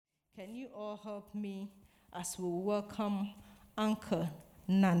Can you all help me as we welcome Uncle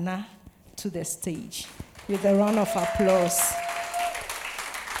Nana to the stage with a round of applause?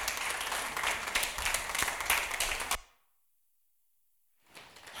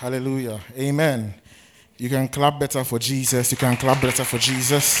 Hallelujah. Amen. You can clap better for Jesus. You can clap better for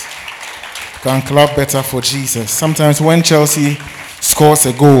Jesus. You can clap better for Jesus. Sometimes when Chelsea scores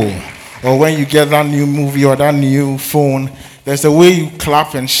a goal, or when you get that new movie or that new phone, there's a way you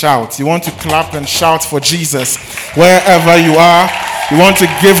clap and shout. You want to clap and shout for Jesus wherever you are. You want to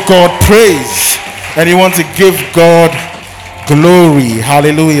give God praise, and you want to give God glory.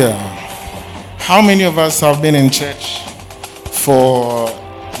 Hallelujah. How many of us have been in church for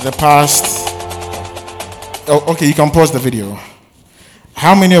the past... okay, you can pause the video.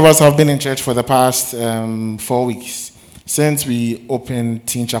 How many of us have been in church for the past 4 weeks since we opened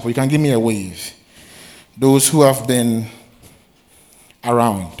Teen Chapel? You can give me a wave. Those who have been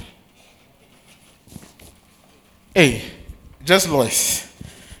around. Hey, just Lois.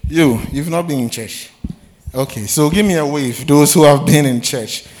 You've not been in church. Okay, so give me a wave, those who have been in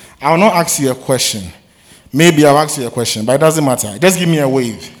church. I will not ask you a question. Maybe I'll ask you a question, but it doesn't matter. Just give me a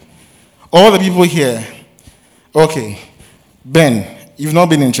wave. All the people here. Okay. Ben, you've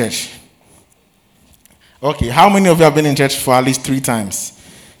not been in church. Okay, how many of you have been in church for at least 3 times?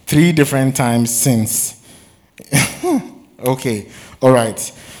 3 different times since. Okay, all right.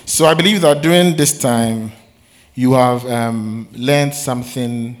 So I believe that during this time, you have learned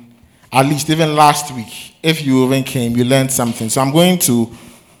something, at least even last week. If you even came, you learned something. So I'm going to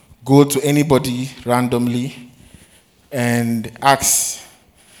go to anybody randomly and ask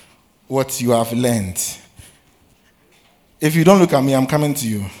what you have learned. If you don't look at me, I'm coming to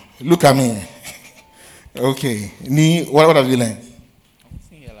you. Look at me. Okay. Ni, what have you learned? I was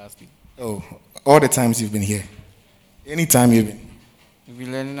here last week. Oh, all the times you've been here. Anytime you've been. We've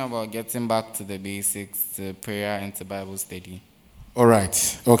been learning about getting back to the basics, to prayer and to Bible study. All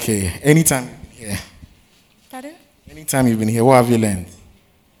right. Okay. Anytime you've been here. Pardon? Anytime you've been here, what have you learned?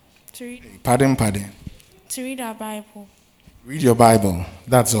 To read. Pardon. To read our Bible. Read your Bible.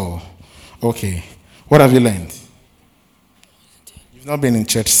 That's all. Okay. What have you learned? You've not been in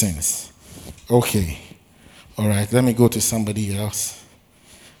church since. Okay. All right. Let me go to somebody else.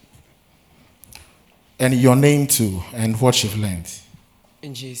 And your name too, and what you've learned.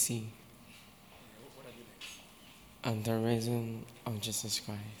 In JC. And the resurrection of Jesus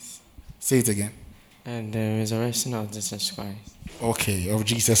Christ. Say it again. And the resurrection of Jesus Christ. Okay, of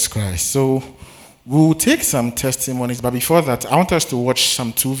Jesus Christ. So we'll take some testimonies, but before that, I want us to watch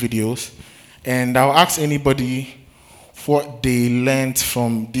some 2 videos, and I'll ask anybody what they learned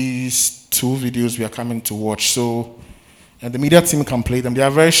from these 2 videos we are coming to watch. So, and the media team can play them. They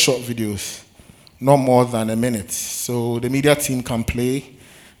are very short videos, not more than a minute. So the media team can play,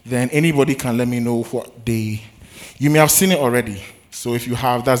 then anybody can let me know what they... You may have seen it already. So if you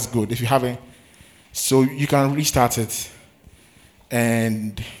have, that's good. If you haven't, so you can restart it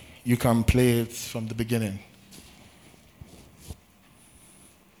and you can play it from the beginning.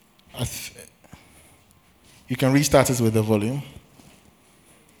 You can restart it with the volume.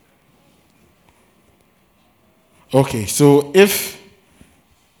 Okay, so if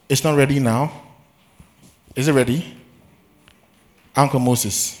it's not ready now, is it ready? Uncle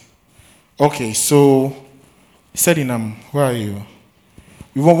Moses. Okay, so Sedinam, where are you?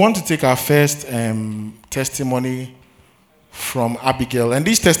 We want to take our first testimony from Abigail. And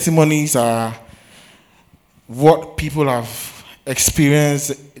these testimonies are what people have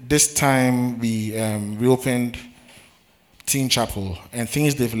experienced this time we reopened Teen Chapel and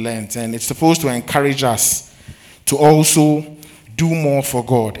things they've learned. And it's supposed to encourage us to also do more for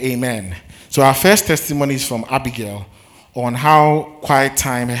God. Amen. So our first testimony is from Abigail on how quiet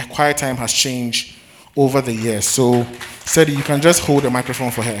time has changed over the years. So, Sedi, you can just hold the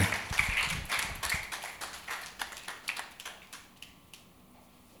microphone for her.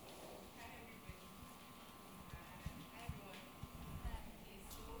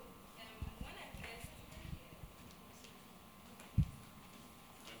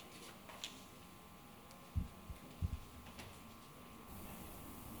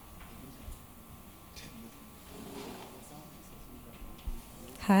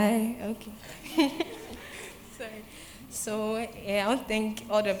 Hi, okay. Sorry. So, I want to thank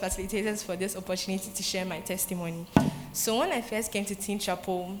all the facilitators for this opportunity to share my testimony. So, when I first came to Teen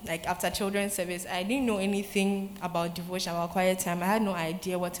Chapel, like after children's service, I didn't know anything about devotion, about quiet time. I had no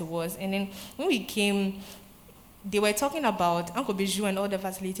idea what it was. And then when we came, they were talking about, Uncle Bijou and all the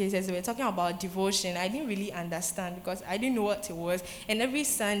facilitators, they were talking about devotion. I didn't really understand because I didn't know what it was. And every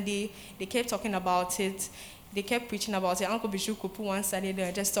Sunday, they kept talking about it. they kept preaching about it. Uncle Bishu could put one Sunday there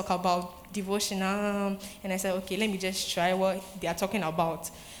and just talk about devotion. And I said, okay, let me just try what they are talking about.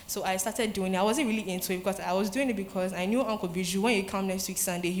 So I started doing it. I wasn't really into it because I was doing it because I knew Uncle Bijou, when you come next week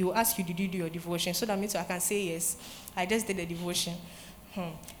Sunday, he will ask you, did you do your devotion? So that means I can say yes. I just did the devotion.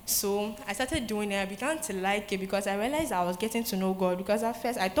 So I started doing it. I began to like it because I realized I was getting to know God. Because at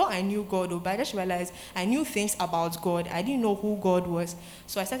first I thought I knew God, but I just realized I knew things about God. I didn't know who God was.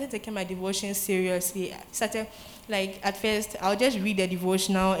 So I started taking my devotion seriously. I started, at first, I'll just read the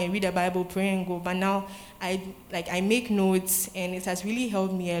devotional and read the Bible, pray and go. But now I make notes, and it has really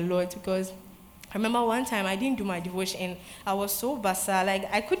helped me a lot because I remember one time I didn't do my devotion and I was so basah,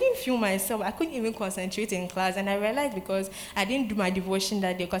 I couldn't feel myself. I couldn't even concentrate in class, and I realized because I didn't do my devotion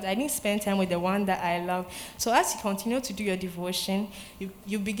that day because I didn't spend time with the one that I love. So as you continue to do your devotion,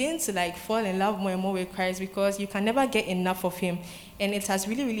 you begin to fall in love more and more with Christ because you can never get enough of him. And it has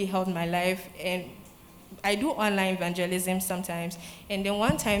really, really helped my life. And I do online evangelism sometimes. And then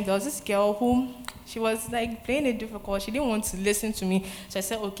one time there was this girl who, she was playing it difficult. She didn't want to listen to me. So I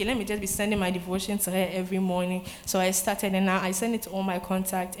said, okay, let me just be sending my devotion to her every morning. So I started, and now I send it to all my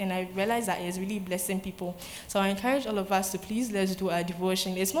contacts, and I realized that it's really blessing people. So I encourage all of us to please let's do our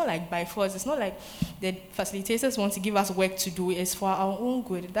devotion. It's not by force. It's not like the facilitators want to give us work to do. It's for our own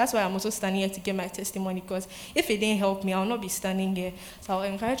good. That's why I'm also standing here to give my testimony, because if it didn't help me, I'll not be standing here. So I'll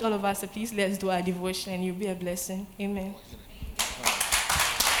encourage all of us to please let's do our devotion, and you'll be a blessing. Amen.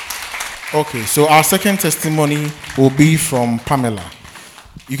 Okay, so our second testimony will be from Pamela.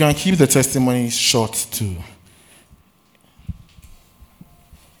 You can keep the testimonies short too.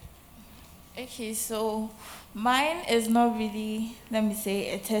 Okay, so mine is not really, let me say,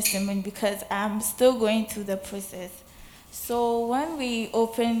 a testimony because I'm still going through the process. So when we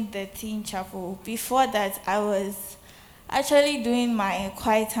opened the teen chapel, before that I was actually doing my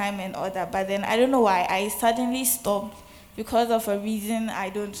quiet time and all that, but then I don't know why I suddenly stopped because of a reason I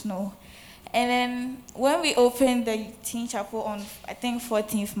don't know. And then when we opened the teen chapel on, I think,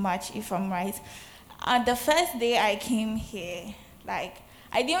 14th March, if I'm right, the first day I came here, I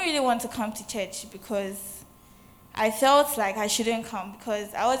didn't really want to come to church because I felt like I shouldn't come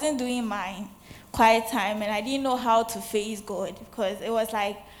because I wasn't doing my quiet time and I didn't know how to face God because it was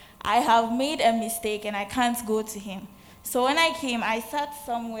like I have made a mistake and I can't go to him. So when I came, I sat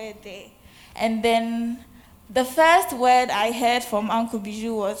somewhere there, and then the first word I heard from Uncle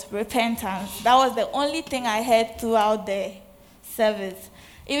Bijou was repentance. That was the only thing I heard throughout the service.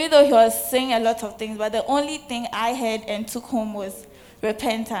 Even though he was saying a lot of things, but the only thing I heard and took home was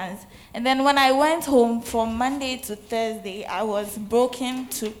repentance. And then when I went home from Monday to Thursday, I was broken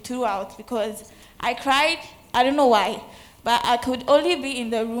throughout because I cried. I don't know why, but I could only be in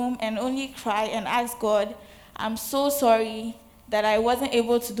the room and only cry and ask God, I'm so sorry that I wasn't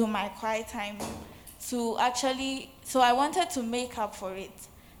able to do my quiet time. So I wanted to make up for it.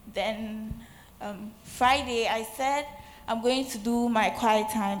 Then Friday, I said I'm going to do my quiet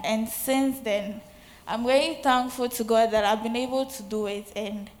time. And since then, I'm very thankful to God that I've been able to do it.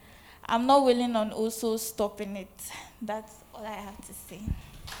 And I'm not willing on also stopping it. That's all I have to say.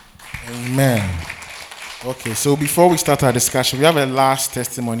 Amen. Okay, so before we start our discussion, we have a last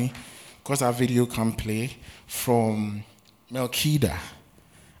testimony, because our video can play, from Melchida.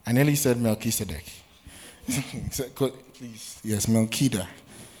 I nearly said Melchizedek. Please. Yes, Melchida.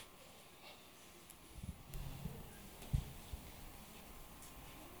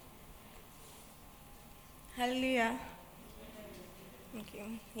 Hallelujah. Okay.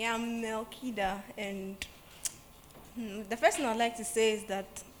 Yeah, I'm Melchida, and the first thing I'd like to say is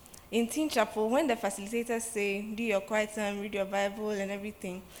that in Teen Chapel, when the facilitators say, do your quiet time, read your Bible and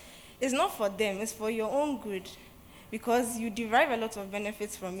everything, it's not for them, it's for your own good, because you derive a lot of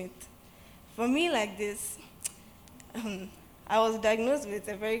benefits from it. For me, like this, I was diagnosed with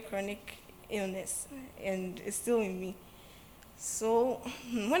a very chronic illness, and it's still in me. So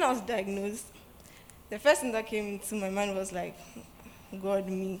when I was diagnosed, the first thing that came into my mind was God,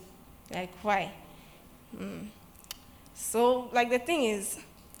 me. Why? So, the thing is,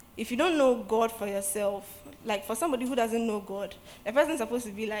 if you don't know God for yourself, for somebody who doesn't know God, the person's supposed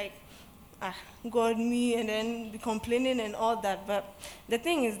to be God, me, and then be complaining and all that. But the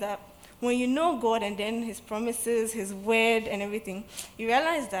thing is that when you know God and then his promises, his word and everything, you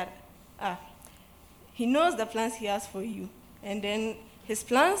realize that he knows the plans he has for you. And then his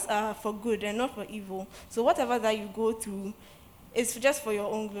plans are for good and not for evil. So whatever that you go through is just for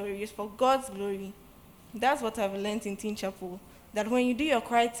your own glory. It's for God's glory. That's what I've learned in Teen Chapel. That when you do your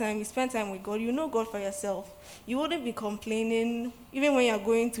quiet time, you spend time with God, you know God for yourself. You wouldn't be complaining even when you're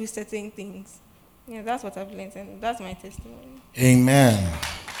going through certain things. Yeah, that's what I've learned, and that's my testimony. Amen.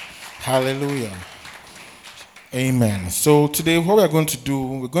 Hallelujah. Amen. So today what we're going to do,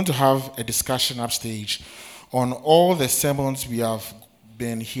 we're going to have a discussion upstage on all the sermons we have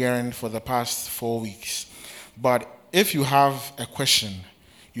been hearing for the past 4 weeks. But if you have a question,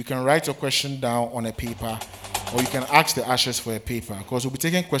 you can write your question down on a paper, or you can ask the ushers for a paper, because we'll be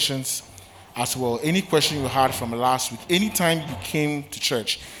taking questions as well. Any question you had from last week, anytime you came to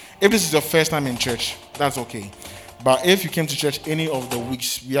church. If this is your first time in church, that's okay. But if you came to church any of the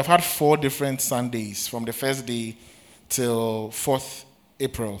weeks, we have had 4 different Sundays from the first day till 4th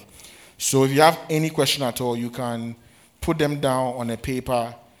April. So if you have any question at all, you can put them down on a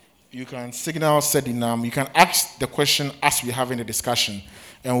paper. You can signal Sedinam. You can ask the question as we're having a discussion,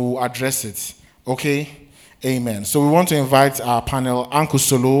 and we'll address it. Okay? Amen. So we want to invite our panel, Uncle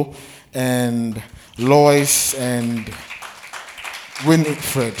Solo and Lois and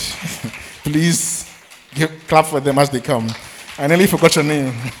Winifred. Please clap for them as they come. I nearly forgot your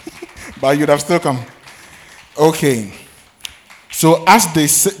name, but you'd have still come. Okay. So as they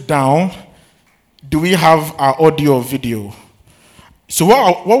sit down, do we have our audio or video? So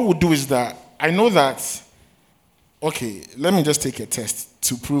what we'll do is that, I know that, okay, let me just take a test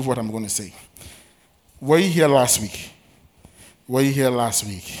to prove what I'm going to say. Were you here last week? Were you here last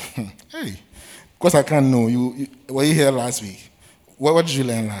week? Hey, because I can't know. Were you here last week? What did you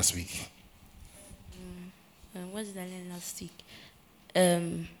learn last week? What did I learn last week?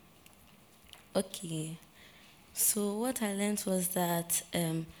 Okay. So what I learned was that,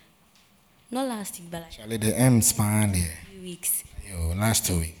 not last week, but like Charlie, the M span there. 2 weeks. Yo, last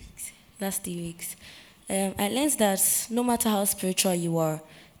 2 weeks. Last 2 weeks. I learned that no matter how spiritual you are,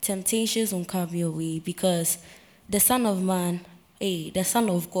 temptations won't come your way, because the Son of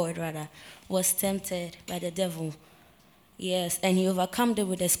God rather, was tempted by the devil. Yes, and he overcame them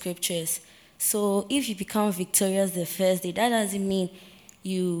with the scriptures. So if you become victorious the first day, that doesn't mean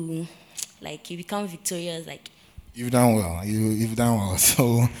you become victorious. Like, you've done well. You've done well.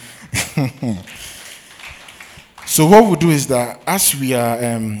 So, so what we'll do is that as we are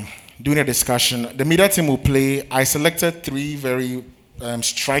doing a discussion, the media team will play. I selected 3 very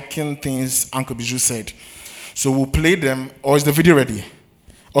striking things Uncle Bijou said. So we'll play them. Or is the video ready?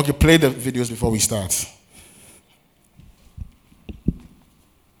 Okay, play the videos before we start.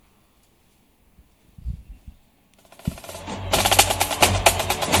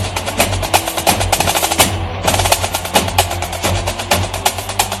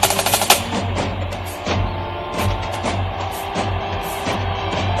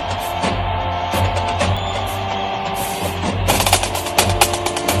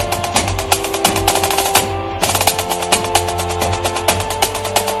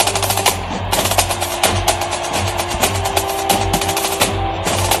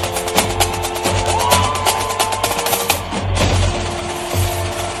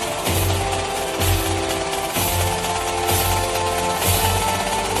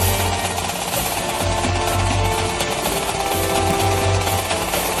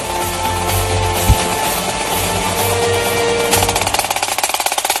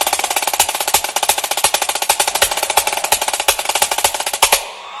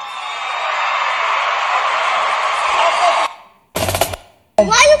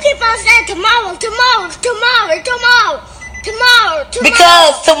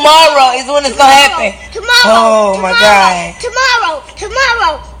 Because tomorrow is when it's gonna happen. Oh my God. Tomorrow.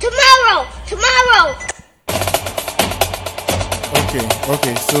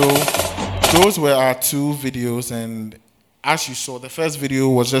 Okay. So those were our 2 videos, and as you saw, the first video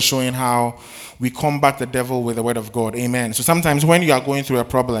was just showing how we combat the devil with the word of God. Amen. So sometimes when you are going through a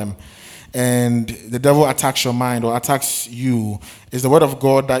problem and the devil attacks your mind or attacks you, it's the word of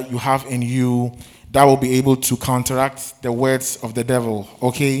God that you have in you that will be able to counteract the words of the devil,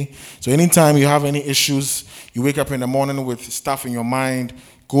 okay? So anytime you have any issues, you wake up in the morning with stuff in your mind,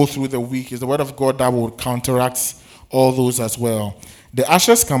 go through the week, it's the word of God that will counteract all those as well. The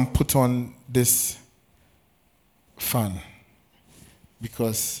ushers can put on this fan,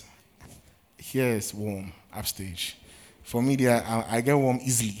 because here is warm upstage. For me, I get warm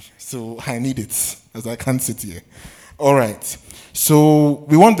easily, so I need it, as I can't sit here. All right. So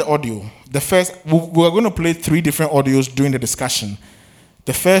we want the audio. The first, we're going to play 3 different audios during the discussion.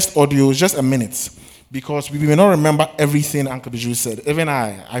 The first audio is just a minute, because we may not remember everything Uncle Bijou said. Even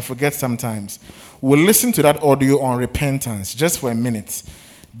I forget sometimes. We'll listen to that audio on repentance just for a minute.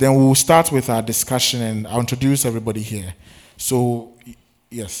 Then we'll start with our discussion, and I'll introduce everybody here. So,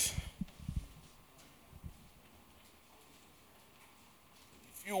 yes.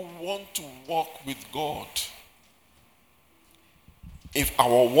 If you want to walk with God, if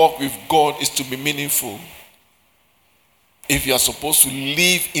our walk with God is to be meaningful, if you are supposed to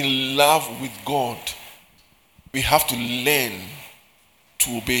live in love with God, we have to learn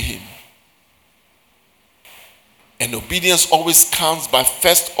to obey him. And obedience always comes by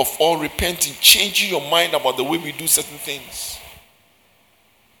first of all repenting, changing your mind about the way we do certain things.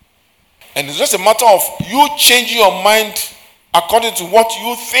 And it's just a matter of you changing your mind according to what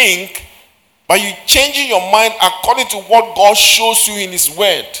you think, but you changing your mind according to what God shows you in his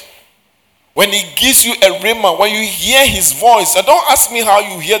word. When he gives you a rhema, when you hear his voice, and don't ask me how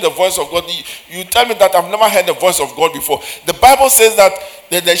you hear the voice of God. You tell me that I've never heard the voice of God before. The Bible says that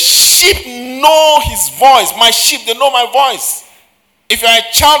the sheep know his voice. My sheep, they know my voice. If you're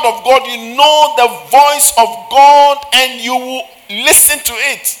a child of God, you know the voice of God and you will listen to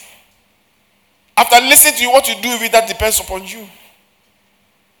it. After listening to you, what you do with it, that depends upon you.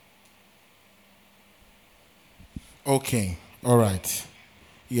 Okay, all right.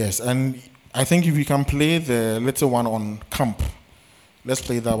 Yes, and I think if we can play the little one on camp. Let's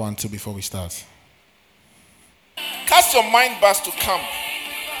play that one too before we start. Cast your mind back to camp.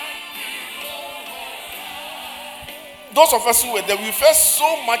 Those of us who were there, we felt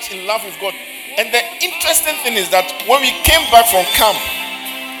so much in love with God. And the interesting thing is that when we came back from camp,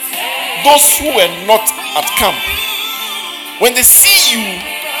 those who were not at camp, when they see you,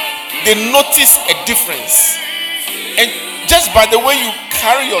 they notice a difference. And just by the way you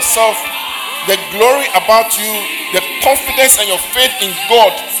carry yourself, the glory about you, the confidence and your faith in God,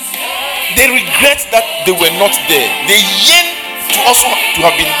 they regret that they were not there. They yearn to also to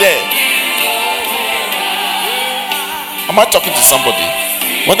have been there. Am I talking to somebody?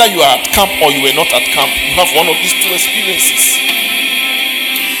 Whether you are at camp or you were not at camp, you have one of these two experiences.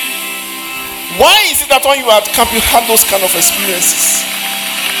 Why is it that when you are at camp, you have those kind of experiences?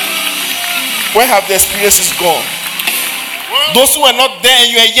 Where have the experiences gone? Those who are not there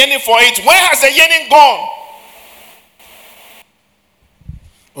and you are yearning for it, where has the yearning gone?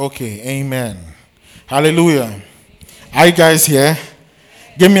 Okay, amen. Hallelujah. Are you guys here?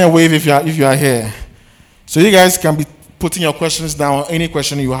 Give me a wave if you are here. So you guys can be putting your questions down, any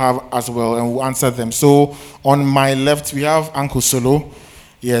question you have as well, and we'll answer them. So on my left, we have Uncle Solo.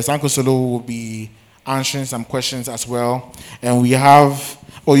 Yes, Uncle Solo will be answering some questions as well. And we have,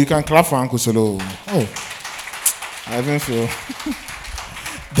 you can clap for Uncle Solo. Oh, I didn't feel.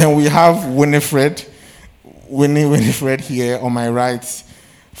 Then we have Winifred here on my right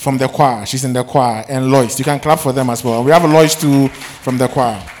from the choir. She's in the choir. And Lois, you can clap for them as well. We have Lois too from the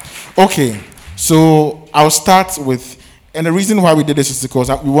choir. Okay, so I'll start with, and the reason why we did this is because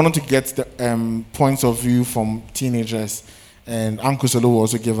we wanted to get the points of view from teenagers, and Uncle Solo will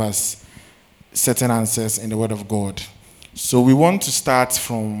also give us certain answers in the Word of God. So we want to start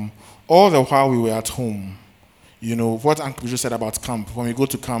from all the while we were at home. You know, what Uncle just said about camp. When we go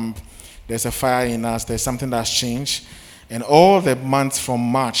to camp, there's a fire in us, there's something that's changed. And all the months from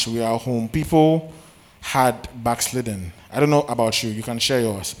March, we are home. People had backslidden. I don't know about you, you can share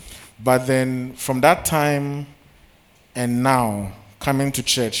yours. But then from that time and now, coming to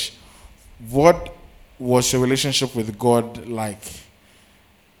church, what was your relationship with God like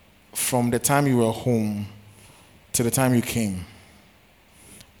from the time you were home to the time you came?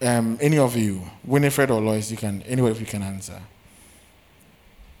 Any of you, Winifred or Lois, you can, anywhere if you can answer.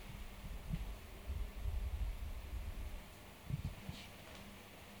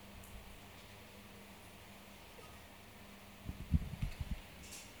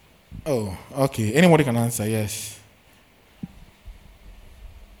 Oh, okay. Anybody can answer, yes.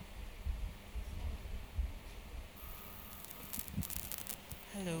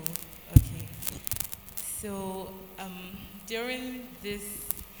 Hello. Okay. So, during this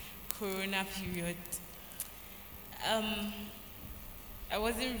Corona period, I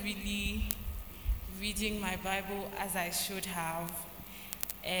wasn't really reading my Bible as I should have,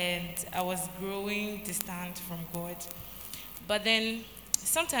 and I was growing distant from God. But then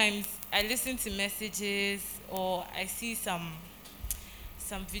sometimes I listen to messages or I see some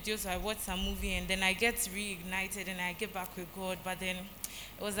videos, or I watch some movie, and then I get reignited and I get back with God. But then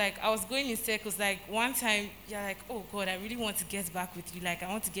it was like I was going in circles. Like one time you're like, oh God, I really want to get back with you. Like I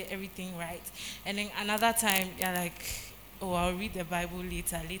want to get everything right. And then another time you're like, oh, I'll read the Bible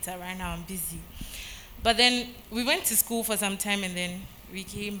later. Right now I'm busy. But then we went to school for some time and then we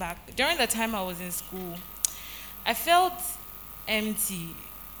came back. During the time I was in school, I felt empty.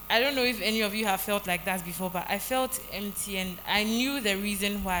 I don't know if any of you have felt like that before, but I felt empty and I knew the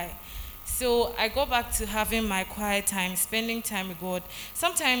reason why. So I go back to having my quiet time, spending time with God.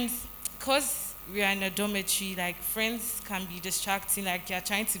 Sometimes, because we are in a dormitory, like friends can be distracting, like you're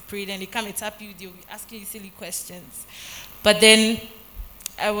trying to pray, then they come and tap you, they'll be asking you silly questions. But then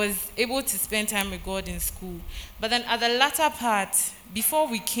I was able to spend time with God in school. But then at the latter part, before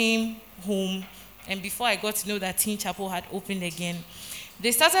we came home and before I got to know that Teen Chapel had opened again,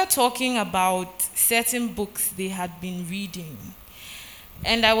 they started talking about certain books they had been reading.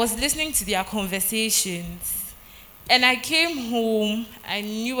 And I was listening to their conversations. And I came home, I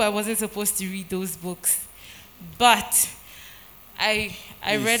knew I wasn't supposed to read those books. But I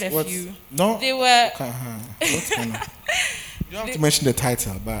read a few. No? They were... What's going on? You don't have to mention the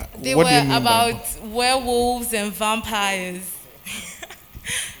title, but They what do you were mean about werewolves and vampires.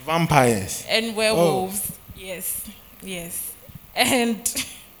 Vampires. And werewolves. Yes. And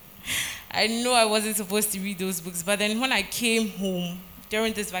I know I wasn't supposed to read those books, but then when I came home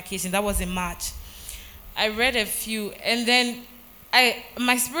during this vacation, that was in March, I read a few, and then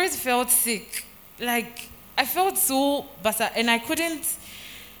my spirit felt sick. Like, I felt so basa, and I couldn't,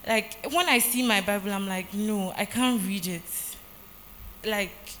 like, when I see my Bible, I'm like, no, I can't read it.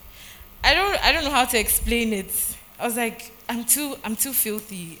 Like, I don't know how to explain it. I was like, I'm too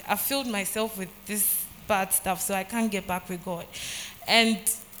filthy. I filled myself with this bad stuff, so I can't get back with God. And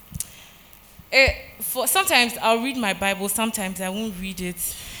for sometimes I'll read my Bible, sometimes I won't read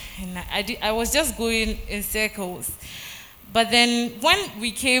it, and I was just going in circles. But then when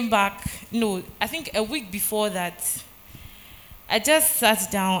we came back, I think a week before that, I just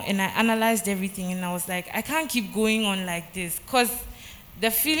sat down and I analyzed everything, and I was like, I can't keep going on like this, because the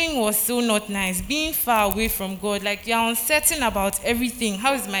feeling was so not nice, being far away from God. Like, you're uncertain about everything.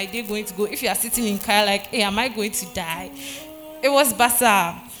 How is my day going to go? If you are sitting in car, like, hey, am I going to die? It was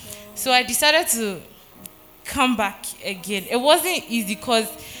bizarre. So I decided to come back again. It wasn't easy because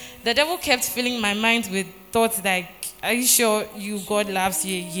the devil kept filling my mind with thoughts like, are you sure God loves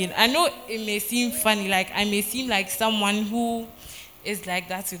you again? I know it may seem funny, like I may seem like someone who is like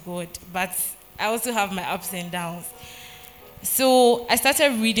that to God, but I also have my ups and downs. So I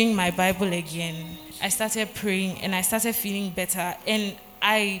started reading my Bible again. I started praying, and I started feeling better. And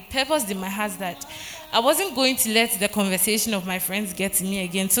I purposed in my heart that I wasn't going to let the conversation of my friends get to me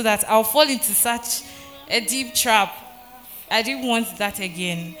again, so that I'll fall into such a deep trap. I didn't want that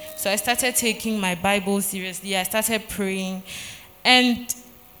again. So I started taking my Bible seriously. I started praying. And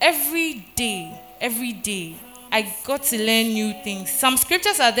every day, I got to learn new things. Some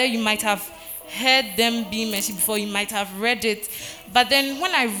scriptures are there, you might have heard them being mentioned before, you might have read it. But then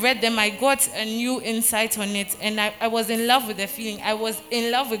when I read them, I got a new insight on it. And I was in love with the feeling. I was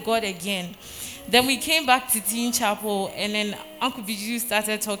in love with God again. Then we came back to Teen Chapel, and then Uncle Biju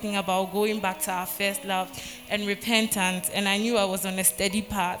started talking about going back to our first love and repentance, and I knew I was on a steady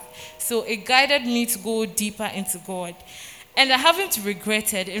path. So it guided me to go deeper into God. And I haven't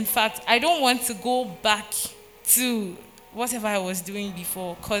regretted. In fact, I don't want to go back to whatever I was doing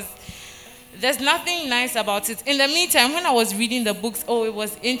before, because there's nothing nice about it. In the meantime, when I was reading the books, it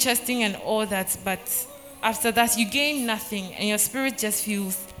was interesting and all that, but after that, you gain nothing, and your spirit just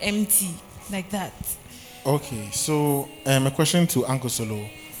feels empty. Like that. Okay, so a question to Uncle Solo.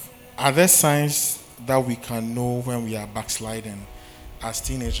 Are there signs that we can know when we are backsliding as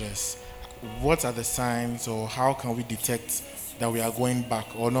teenagers? What are the signs, or how can we detect that we are going back?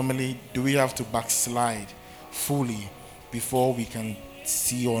 Or normally, do we have to backslide fully before we can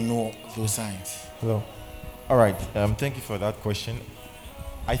see or know those signs? Hello. All right, thank you for that question.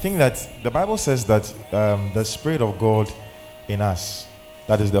 I think that the Bible says that the Spirit of God in us,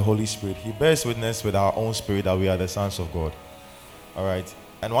 that is the Holy Spirit, He bears witness with our own spirit that we are the sons of God. All right.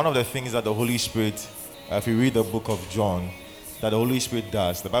 And one of the things that the Holy Spirit, if you read the book of John, that the Holy Spirit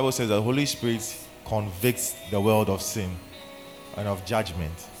does, the Bible says that the Holy Spirit convicts the world of sin and of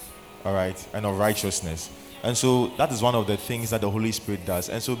judgment, all right, and of righteousness. And so that is one of the things that the Holy Spirit does.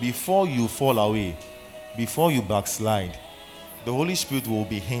 And so before you fall away, before you backslide, the Holy Spirit will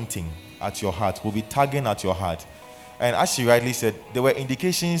be hinting at your heart, will be tugging at your heart. And as she rightly said, there were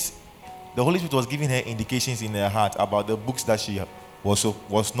indications, the Holy Spirit was giving her indications in her heart about the books that she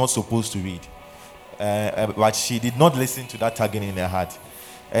was not supposed to read. But she did not listen to that tugging in her heart.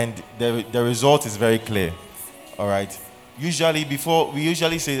 And the result is very clear. All right. Usually we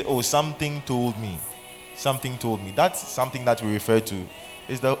usually say, something told me. Something told me. That's something that we refer to.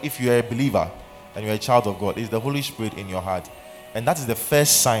 Is that if you're a believer and you're a child of God, is the Holy Spirit in your heart. And that is the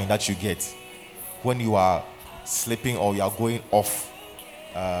first sign that you get when you are slipping or you are going off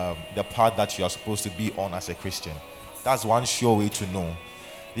the path that you are supposed to be on as a Christian. That's one sure way to know.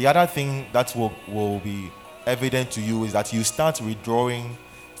 The other thing that will be evident to you is that you start withdrawing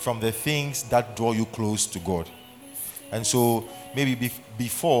from the things that draw you close to God. And so maybe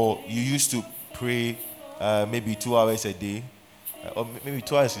before you used to pray maybe 2 hours a day, or maybe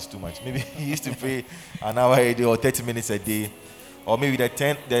 2 hours is too much. Maybe you used to pray an hour a day or 30 minutes a day. or maybe the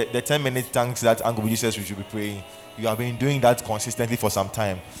 10-minute thanks that Uncle Buju says we should be praying. You have been doing that consistently for some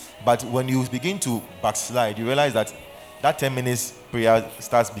time. But when you begin to backslide, you realize that 10 minutes prayer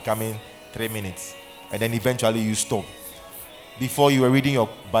starts becoming 3 minutes. And then eventually you stop. Before you were reading your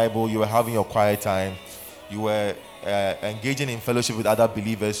Bible, you were having your quiet time, you were engaging in fellowship with other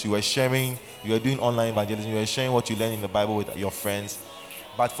believers, you were sharing, you were doing online evangelism, you were sharing what you learned in the Bible with your friends.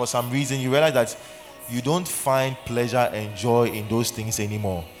 But for some reason, you realize that you don't find pleasure and joy in those things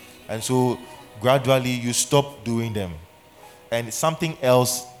anymore. And so gradually you stop doing them. And something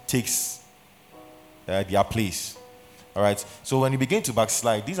else takes their place. All right. So when you begin to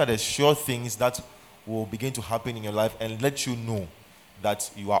backslide, these are the sure things that will begin to happen in your life and let you know that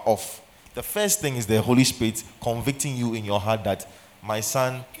you are off. The first thing is the Holy Spirit convicting you in your heart that, my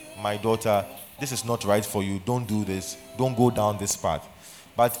son, my daughter, this is not right for you. Don't do this. Don't go down this path.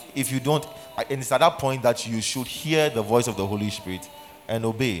 But if you don't, and it's at that point that you should hear the voice of the Holy Spirit and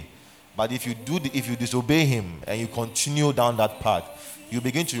obey. But if you disobey him and you continue down that path, you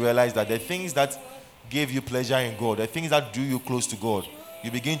begin to realize that the things that gave you pleasure in God, the things that drew you close to God,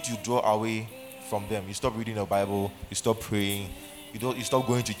 you begin to draw away from them. You stop reading the Bible, you stop praying, you stop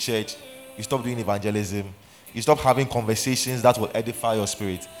going to church, you stop doing evangelism, you stop having conversations that will edify your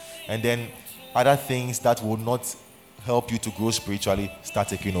spirit, and then other things that will not help you to grow spiritually start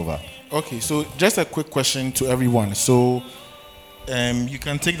taking over. Okay, so just a quick question to everyone. So you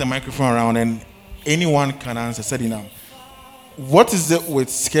can take the microphone around and anyone can answer. Said enough. What is it with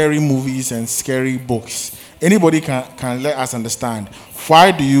scary movies and scary books? Anybody can let us understand.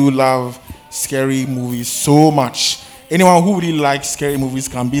 Why do you love scary movies so much? Anyone who really likes scary movies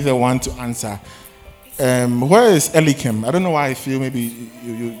can be the one to answer. Where is Elikim? I don't know why I feel maybe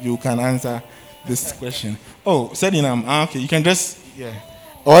you can answer this question. Oh, Sedinam. Okay, you can just, yeah.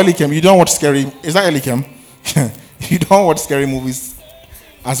 Oh, Elikim, you don't watch scary, is that Elikim? You don't watch scary movies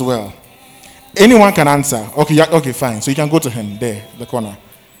as well. Anyone can answer. Okay, yeah, okay, fine. So you can go to him there, the corner.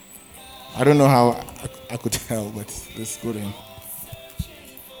 I don't know how I could tell, but let's go to him.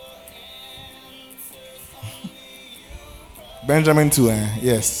 Benjamin too,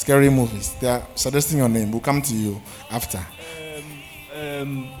 yes, scary movies. They are suggesting your name. We'll come to you after.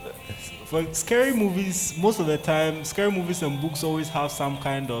 For scary movies, most of the time, scary movies and books always have some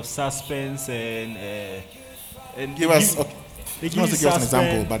kind of suspense and give us. Okay. They give you an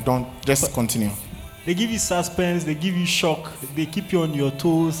example, but don't just continue. They give you suspense. They give you shock. They keep you on your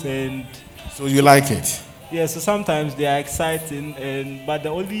toes, and so you like it. Yeah. So sometimes they are exciting, but the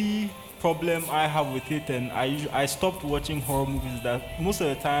only problem I have with it, and I stopped watching horror movies, that most of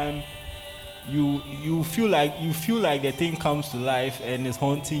the time you feel like the thing comes to life and is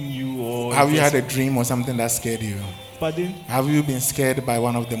haunting you. Or have you had a dream or something that scared you? Pardon? Have you been scared by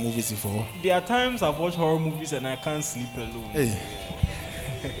one of the movies before? There are times I've watched horror movies and I can't sleep alone. Hey.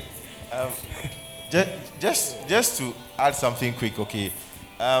 Just to add something quick, okay.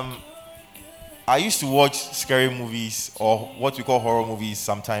 I used to watch scary movies or what we call horror movies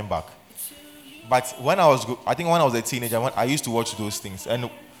some time back. But when I was a teenager, I used to watch those things. And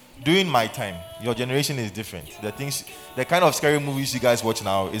during my time, your generation is different. The kind of scary movies you guys watch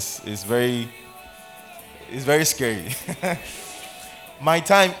now is very scary. My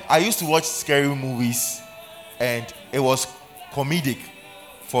time, I used to watch scary movies, and it was comedic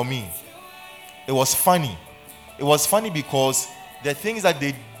for me. It was funny. It was funny because the things that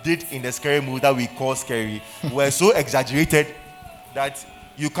they did in the scary movie that we call scary were so exaggerated that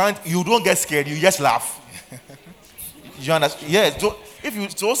you don't get scared, you just laugh. You understand? Yeah. So if you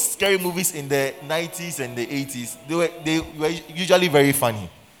saw scary movies in the 90s and the 80s, they were usually very funny.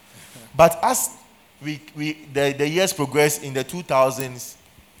 But as the years progressed in the 2000s,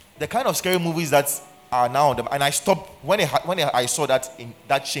 the kind of scary movies that are now, and I stopped when I saw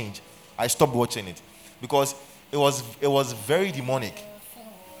that change. I stopped watching it because it was very demonic,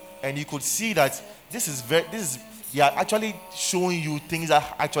 and you could see that this is actually showing you things that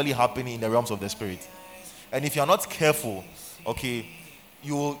are actually happening in the realms of the spirit. And if you're not careful, okay,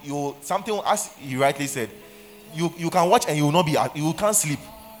 you something, as you rightly said, you can watch and you can't sleep.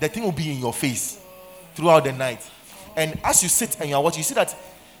 The thing will be in your face throughout the night. And as you sit and you are watching, you see that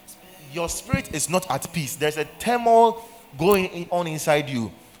your spirit is not at peace. There's a turmoil going on inside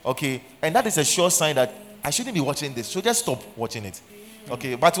you, okay? And that is a sure sign that I shouldn't be watching this, so just stop watching it,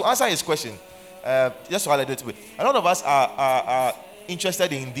 okay? But to answer his question, just to highlight it a bit, a lot of us are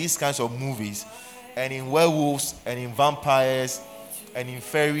interested in these kinds of movies, and in werewolves, and in vampires, and in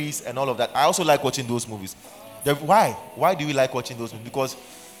fairies, and all of that. I also like watching those movies. Why? Why do we like watching those movies? Because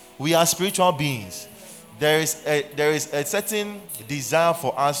we are spiritual beings. There is a certain desire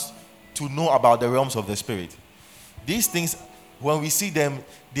for us to know about the realms of the spirit. These things when we see them,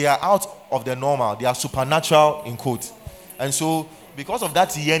 they are out of the normal. They are supernatural in quotes. And so, because of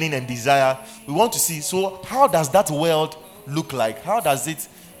that yearning and desire, we want to see, so how does that world look like? How does it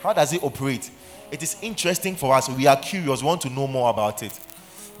operate? It is interesting for us. We are curious. We want to know more about it.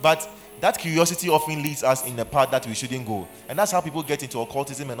 But that curiosity often leads us in a path that we shouldn't go. And that's how people get into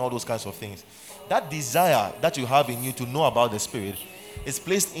occultism and all those kinds of things. That desire that you have in you to know about the Spirit is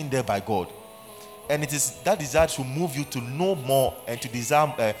placed in there by God. And it is that desire to move you to know more and to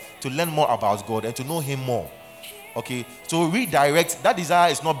desire to learn more about God and to know Him more. Okay? So redirect. That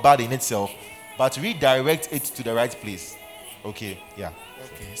desire is not bad in itself, but redirect it to the right place. Okay? Yeah.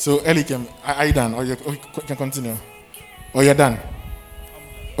 Okay. So Eli, are you done? Or you can continue? Or you're done?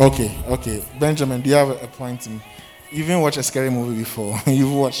 Okay. Benjamin, do you have a point? You even watched a scary movie before?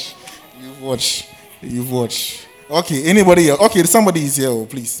 You've watched. Okay, anybody else? Okay, somebody is here. Oh,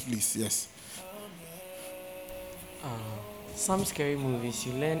 please, yes. Some scary movies,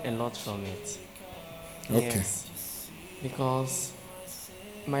 you learn a lot from it. Okay. Yes, because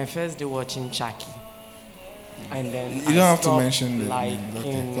my first day watching Chucky, and then you don't have to mention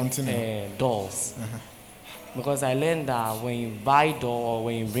dolls. Because I learned that when you buy doll or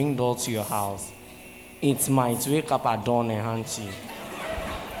when you bring doll to your house, it might wake up at dawn and hunt you.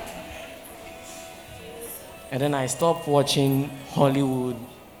 And then I stopped watching Hollywood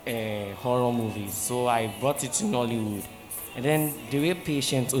horror movies, so I brought it to Nollywood. And then the way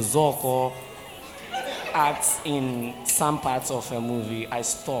Patient Ozoko acts in some parts of a movie, I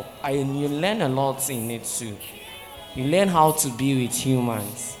stopped. And you learn a lot in it too. You learn how to be with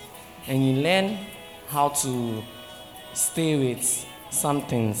humans, and you learn how to stay with some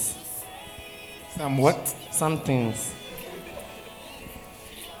things. Some what? Some things.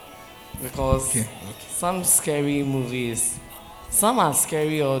 Because some scary movies, some are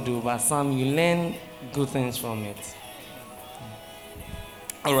scary although, but some you learn good things from it.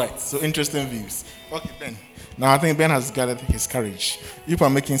 All right, so interesting views. Okay, Ben. Now I think Ben has gathered his courage. You are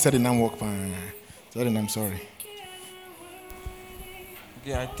making Sedinam walk. I'm sorry.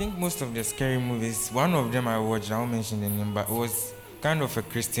 Yeah, I think most of the scary movies, one of them I watched, I won't mention the name, but it was kind of a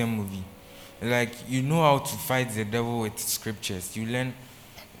Christian movie. Like, you know how to fight the devil with scriptures. You learn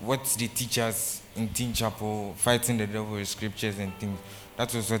what the teachers in Teen Chapel, fighting the devil with scriptures and things.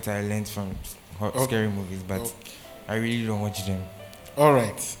 That was what I learned from scary movies, but I really don't watch them. All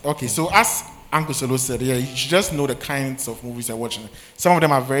right. Okay, so as Uncle Solo said, yeah, you should just know the kinds of movies you're watching. Some of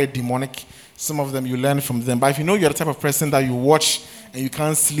them are very demonic. Some of them you learn from them. But if you know you're the type of person that you watch and you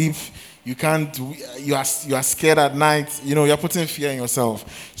can't sleep, you are scared at night, you're putting fear in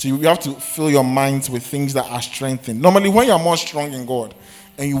yourself. So you have to fill your minds with things that are strengthened. Normally, when you're more strong in God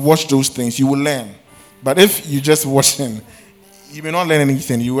and you watch those things, you will learn. But if you just watching, you may not learn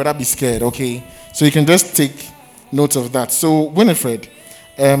anything. You would rather be scared, okay? So you can just take note of that. So, Winifred,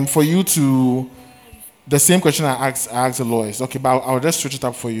 for you to... The same question I asked Alois. Okay, but I'll just switch it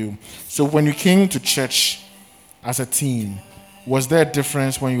up for you. So when you came to church as a teen, was there a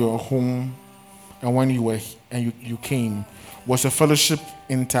difference when you were home and when you came? Was the fellowship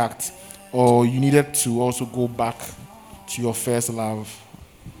intact, or you needed to also go back to your first love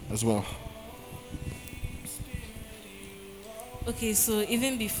as well? Okay, so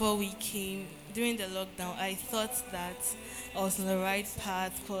even before we came, during the lockdown, I thought that I was on the right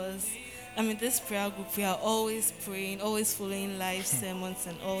path because this prayer group, we are always praying, always following live sermons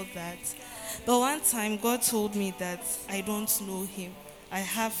and all that. But one time, God told me that I don't know Him. I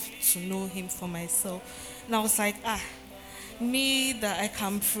have to know Him for myself. And I was like, me that I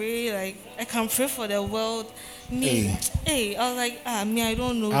can pray, I can pray for the world. I was like, me, I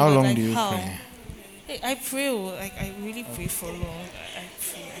don't know. How God, long do you pray? Hey, I pray, I really pray for long. I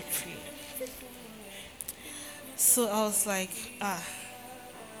pray. So I was like,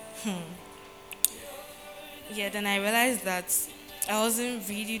 Yeah, then I realized that I wasn't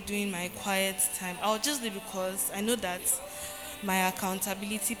really doing my quiet time. I would just do it because I know that my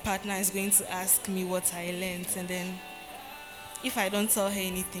accountability partner is going to ask me what I learned, and then if I don't tell her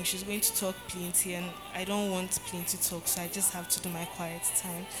anything, she's going to talk plenty, and I don't want plenty talk, so I just have to do my quiet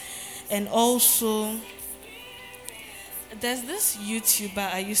time. And also, there's this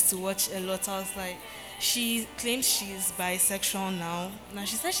YouTuber I used to watch a lot. I was like, she claims she's bisexual now. Now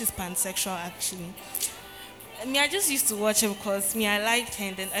she says she's pansexual actually. I just used to watch her because I liked her,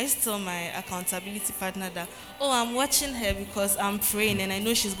 and then I used to tell my accountability partner that, I'm watching her because I'm praying and I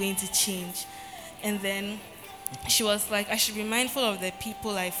know she's going to change. And then she was like, I should be mindful of the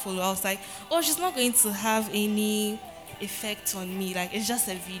people I follow. I was like, she's not going to have any effect on me. It's just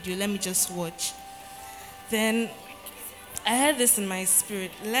a video. Let me just watch. Then I had this in my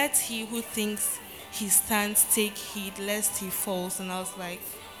spirit. Let he who thinks he stands, take heed lest he falls. And I was like,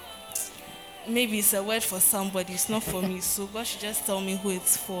 maybe it's a word for somebody, it's not for me. So God should just tell me who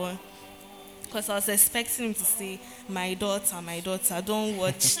it's for. Because I was expecting him to say, my daughter, don't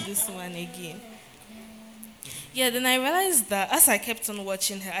watch this one again. Yeah, then I realized that as I kept on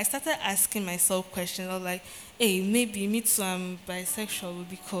watching her, I started asking myself questions. I was like, hey, maybe me too, I'm bisexual,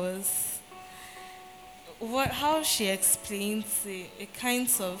 because how she explains it kind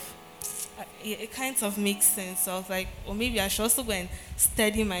of makes sense. So I was like, or maybe I should also go and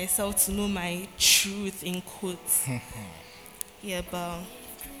study myself to know my truth, in quotes. Yeah, but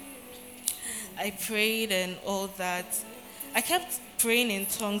I prayed and all that. I kept praying in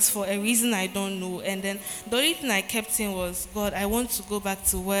tongues for a reason I don't know. And then the only thing I kept saying was, God, I want to go back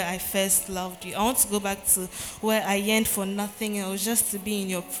to where I first loved you. I want to go back to where I yearned for nothing else, just to be in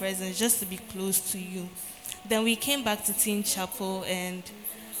your presence, just to be close to you. Then we came back to Teen Chapel, and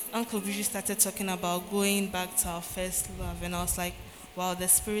Uncle Bridget started talking about going back to our first love. And I was like, wow, the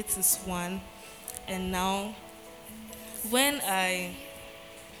Spirit is one. And now, when I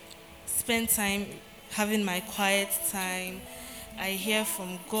spend time having my quiet time, I hear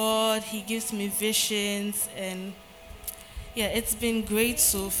from God, he gives me visions, and yeah, it's been great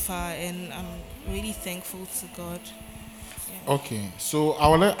so far, and I'm really thankful to God. Yeah. Okay, so I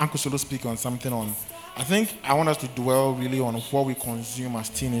will let Uncle Solo speak on something I think I want us to dwell really on what we consume as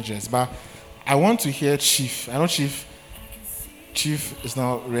teenagers, but I want to hear Chief. I know Chief is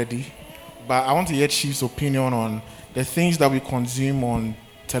not ready, but I want to hear Chief's opinion on the things that we consume on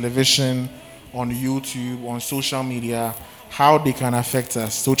television, on YouTube, on social media, how they can affect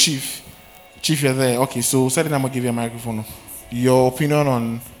us. So Chief, you're there. Okay, so suddenly I'm going to give you a microphone. Your opinion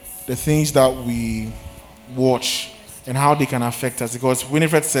on the things that we watch and how they can affect us. Because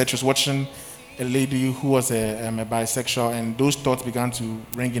Winifred said she was watching a lady who was a bisexual, and those thoughts began to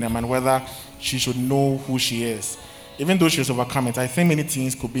ring in her mind, whether she should know who she is. Even though she was overcome it, I think many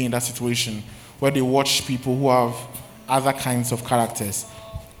teens could be in that situation where they watch people who have other kinds of characters.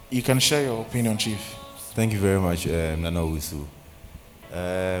 You can share your opinion, Chief. Thank you very much, Nana Wusu.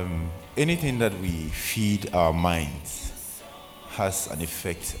 Anything that we feed our minds has an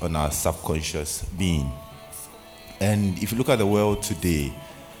effect on our subconscious being. And if you look at the world today,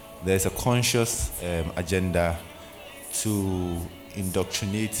 there's a conscious agenda to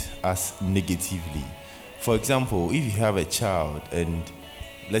indoctrinate us negatively. For example, if you have a child and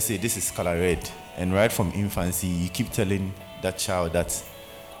let's say this is color red, and right from infancy you keep telling that child that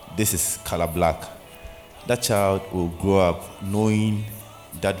this is color black, that child will grow up knowing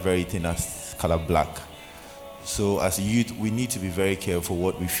that very thing as color black. So as a youth, we need to be very careful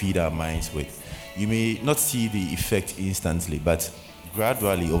what we feed our minds with. You may not see the effect instantly, but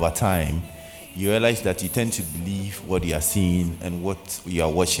gradually over time, you realize that you tend to believe what you are seeing and what you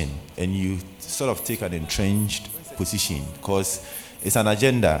are watching, and you sort of take an entrenched position because it's an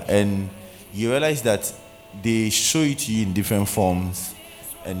agenda, and you realize that they show it to you in different forms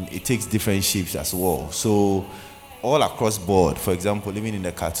and it takes different shapes as well. So all across board, for example, even in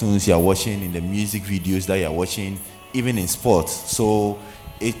the cartoons you are watching, in the music videos that you are watching, even in sports. So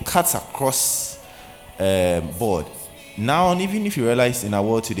it cuts across board. Now, even if you realize in our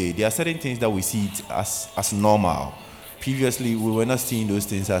world today, there are certain things that we see it as normal. Previously, we were not seeing those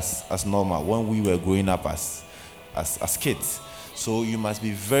things as normal when we were growing up as kids. So you must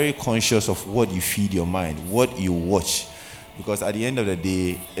be very conscious of what you feed your mind, what you watch, because at the end of the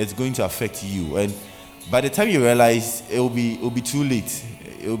day, it's going to affect you. And by the time you realize, it will be too late.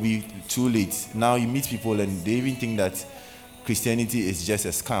 It will be too late. Now you meet people and they even think that Christianity is just a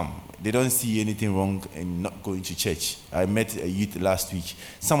scam. They don't see anything wrong in not going to church. I met a youth last week.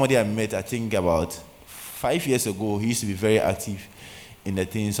 Somebody I met, I think about 5 years ago, he used to be very active in the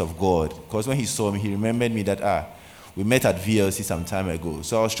things of God. Because when he saw me, he remembered me that, we met at VLC some time ago.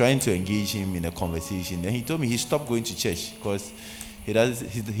 So I was trying to engage him in a conversation. Then he told me he stopped going to church because he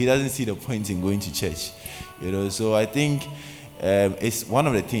doesn't see the point in going to church. So I think it's one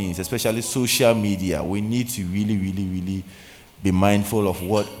of the things, especially social media, we need to really, really, really be mindful of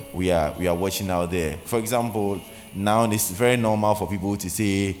what we are watching out there. For example, now it's very normal for people to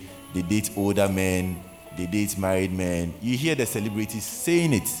say they date older men, they date married men. You hear the celebrities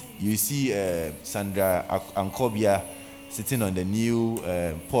saying it. You see Sandra Ankobia sitting on the new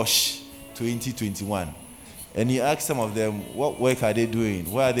Porsche 2021. And you ask some of them, what work are they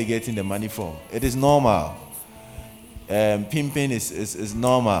doing? Where are they getting the money from? It is normal. Pimping is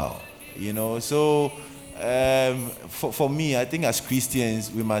normal, So for me, I think as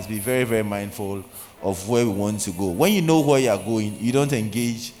Christians, we must be very, very mindful of where we want to go. When you know where you are going, you don't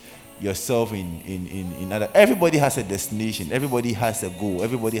engage yourself in other. Everybody has a destination. Everybody has a goal.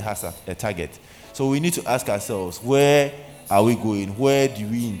 Everybody has a target. So we need to ask ourselves, where are we going? Where do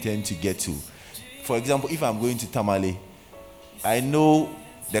we intend to get to? For example, if I'm going to Tamale, I know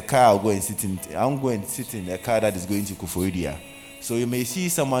the car I'll go and sit in. I'm going to sit in a car that is going to Kuforidia. So you may see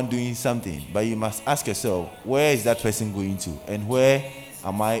someone doing something, but you must ask yourself, where is that person going to? And where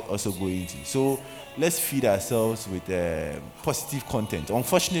am I also going to? So let's feed ourselves with positive content.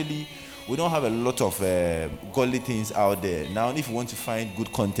 Unfortunately, we don't have a lot of godly things out there. Now, if you want to find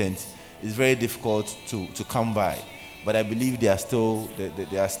good content, it's very difficult to come by. But I believe there are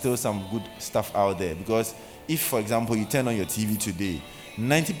still some good stuff out there. Because if, for example, you turn on your TV today,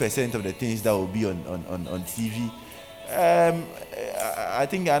 90% of the things that will be on TV, I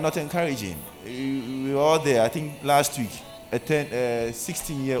think are not encouraging. We were all there. I think last week, a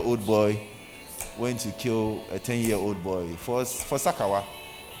 16-year-old boy went to kill a 10-year-old boy for Sakawa.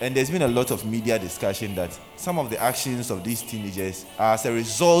 And there's been a lot of media discussion that some of the actions of these teenagers are as a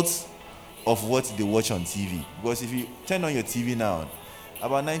result of what they watch on TV. Because if you turn on your TV now,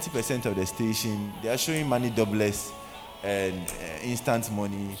 about 90% of the station, they are showing money doublets and instant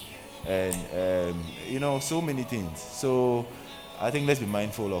money and, so many things. So I think let's be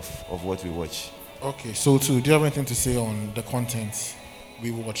mindful of what we watch. Okay, so do you have anything to say on the content we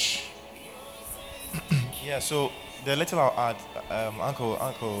watch? Yeah, so the little I'll add,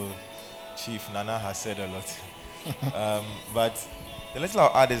 Uncle Chief Nana has said a lot. But the little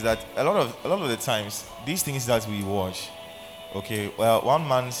I'll add is that a lot of the times, these things that we watch, okay, well, one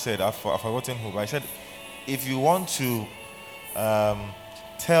man said, I've forgotten who, but I said, if you want to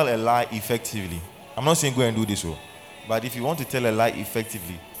tell a lie effectively, I'm not saying go and do this, but if you want to tell a lie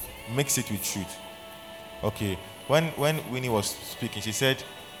effectively, mix it with truth. Okay, when Winnie was speaking, she said,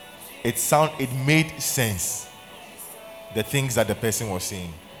 it made sense, the things that the person was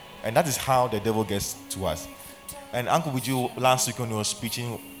saying. And that is how the devil gets to us. And Uncle Buju, last week when he was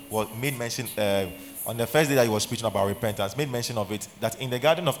preaching, made mention, on the first day that he was preaching about repentance, made mention of it, that in the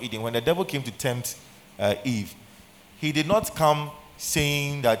Garden of Eden, when the devil came to tempt Eve, he did not come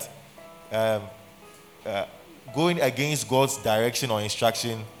saying that going against God's direction or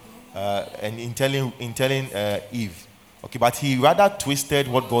instruction and in telling Eve. Okay, but he rather twisted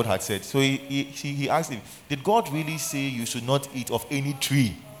what God had said. So he asked him, did God really say you should not eat of any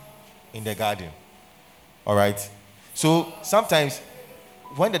tree in the garden? All right. So sometimes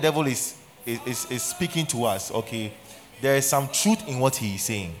when the devil is speaking to us, okay, there is some truth in what he is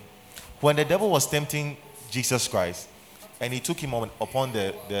saying. When the devil was tempting Jesus Christ and he took him upon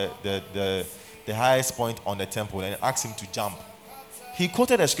the highest point on the temple and asked him to jump, he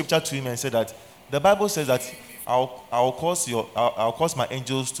quoted a scripture to him and said that the Bible says that I'll cause my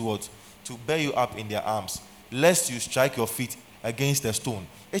angels to bear you up in their arms, lest you strike your feet against a stone.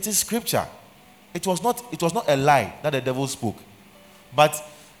 It is scripture. It was not a lie that the devil spoke. But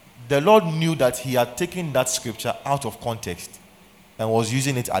the Lord knew that he had taken that scripture out of context and was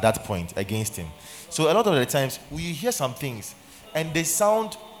using it at that point against him. So a lot of the times we hear some things and they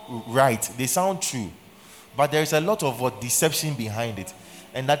sound right, they sound true, but there is a lot of deception behind it.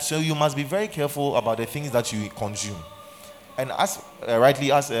 And that so you must be very careful about the things that you consume. And as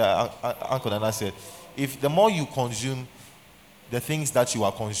Uncle Nana said, if the more you consume the things that you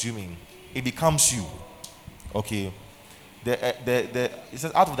are consuming, it becomes you. Okay. It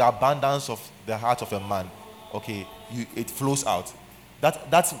says out of the abundance of the heart of a man, okay, it flows out.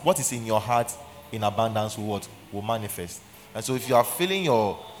 That's what is in your heart in abundance will manifest. And so if you are filling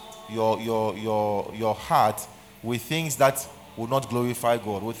your heart with things that will not glorify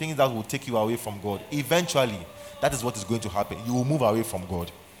God, with things that will take you away from God, eventually that is what is going to happen. You will move away from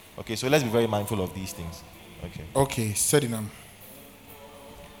God. Okay, so let's be very mindful of these things. Okay, Sedinam.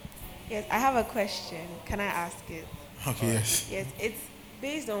 Yes, I have a question. Can I ask it? Okay, yes. Yes, it's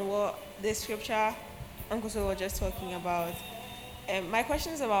based on what the scripture Uncle So was just talking about. My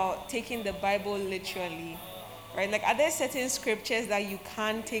question is about taking the Bible literally, right? Like, are there certain scriptures that you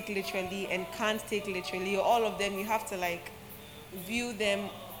can't take literally and can't take literally, or all of them you have to view them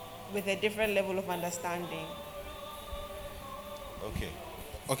with a different level of understanding? Okay,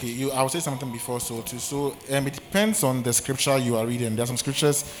 I will say something before. It depends on the scripture you are reading. There are some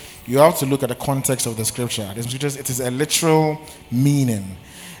scriptures you have to look at the context of the scripture. There's scriptures, it is a literal meaning,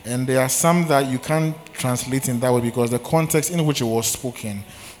 and there are some that you can't translate in that way because the context in which it was spoken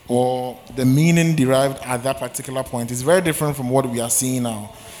or the meaning derived at that particular point is very different from what we are seeing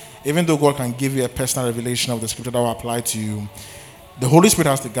now. Even though God can give you a personal revelation of the scripture that will apply to you, the Holy Spirit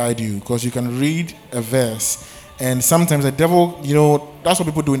has to guide you, because you can read a verse and sometimes the devil, that's what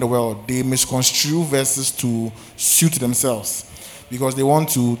people do in the world. They misconstrue verses to suit themselves. because they want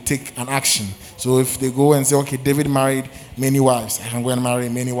to take an action. So if they go and say, okay, David married many wives, I can go and marry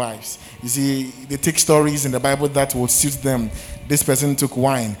many wives. You see, they take stories in the Bible that would suit them. This person took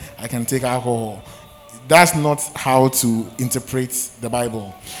wine, I can take alcohol. That's not how to interpret the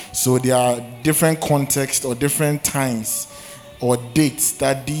Bible. So there are different contexts or different times or dates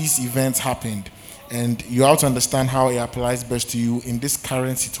that these events happened. And you have to understand how it applies best to you in this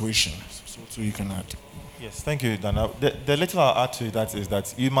current situation. So you can add. Yes, thank you, Dana. The little I'll add to that is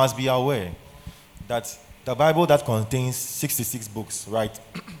that you must be aware that the Bible that contains 66 books, right,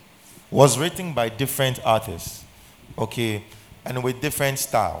 was written by different authors, okay, and with different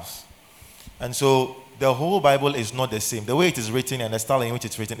styles. And so the whole Bible is not the same. The way it is written and the style in which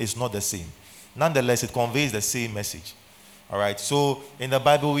it's written is not the same. Nonetheless, it conveys the same message. All right, so in the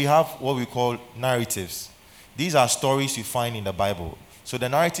Bible, we have what we call narratives. These are stories you find in the Bible. So the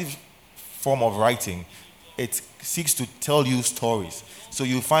narrative form of writing, it seeks to tell you stories. So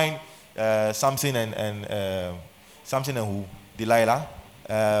you find Samson and who? Delilah.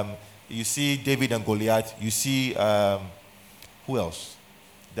 You see David and Goliath. You see who else?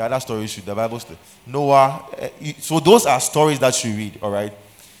 The other stories, the Bible, Noah. So those are stories that you read. All right.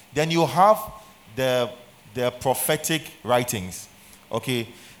 Then you have the prophetic writings. Okay,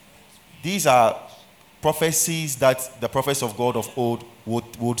 these are prophecies that the prophets of God of old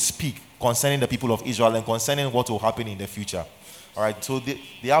would speak concerning the people of Israel and concerning what will happen in the future. All right, so they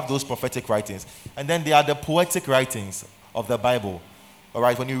have those prophetic writings. And then there are the poetic writings of the Bible. All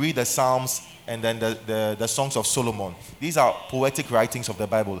right, when you read the Psalms and then the Songs of Solomon, these are poetic writings of the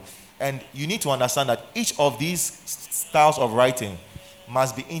Bible. And you need to understand that each of these styles of writing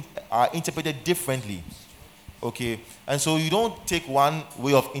must be interpreted differently. Okay, and so you don't take one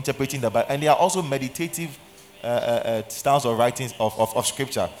way of interpreting the Bible. And there are also meditative styles of writings of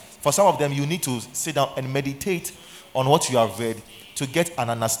Scripture. For some of them, you need to sit down and meditate on what you have read to get an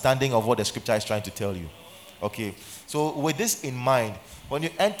understanding of what the Scripture is trying to tell you. Okay, so with this in mind, when you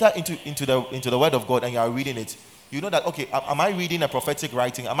enter into the Word of God and you are reading it, you know that, okay, am I reading a prophetic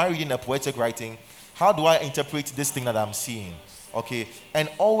writing? Am I reading a poetic writing? How do I interpret this thing that I'm seeing? Okay, and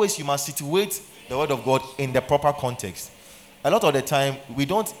always you must situate the Word of God in the proper context. A lot of the time, we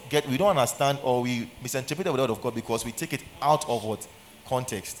don't understand, or we misinterpret the Word of God because we take it out of what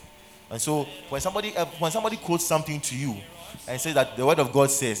context. And so when somebody quotes something to you and says that the Word of God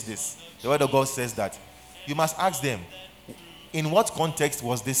says this, the Word of God says that, you must ask them, in what context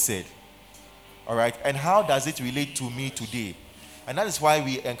was this said? All right, and how does it relate to me today? And that is why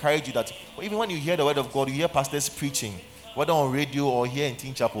we encourage you that even when you hear the Word of God, you hear pastors preaching, whether on radio or here in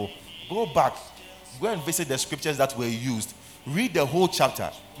Teen Chapel, go back, go and visit the scriptures that were used. Read the whole chapter.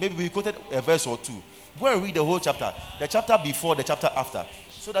 Maybe we quoted a verse or two. Go and read the whole chapter, the chapter before, the chapter after,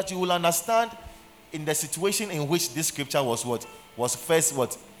 so that you will understand in the situation in which this scripture was first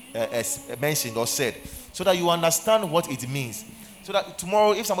mentioned or said, so that you understand what it means. So that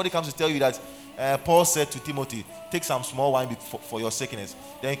tomorrow, if somebody comes to tell you that Paul said to Timothy, take some small wine for your sickness,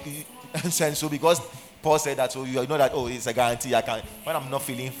 then and so because Paul said that, so you know that, oh, it's a guarantee. When I'm not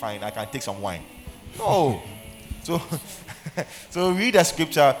feeling fine, I can take some wine. No. So read the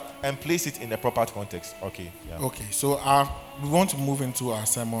scripture and place it in the proper context. Okay. Yeah. Okay. So we want to move into our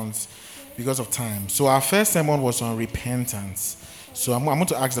sermons because of time. So our first sermon was on repentance. So I'm going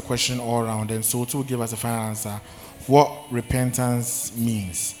to ask the question all around, and so to give us a final answer, what repentance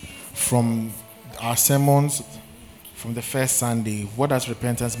means from our sermons from the first Sunday. What does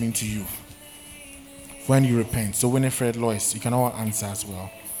repentance mean to you when you repent? So Winifred, Lois, you can all answer as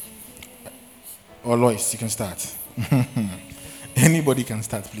well. Or Lois, you can start. Anybody can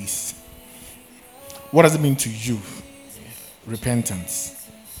start, please. What does it mean to you, repentance?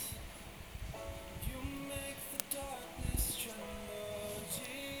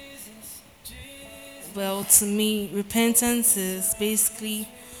 Well, to me, repentance is basically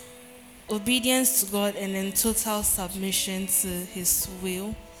obedience to God and then total submission to His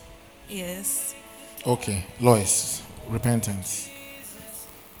will. Yes. Okay, Lois, repentance.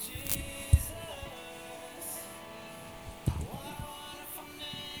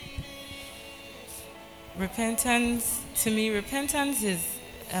 Repentance, to me, repentance is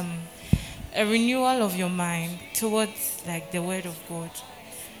a renewal of your mind towards like the Word of God.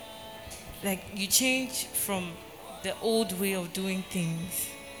 Like you change from the old way of doing things.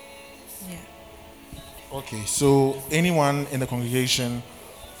 Yeah. Okay, so anyone in the congregation,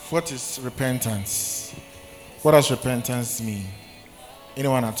 what is repentance? What does repentance mean?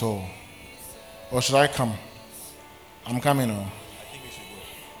 Anyone at all? Or should I come? I'm coming. Or I think we should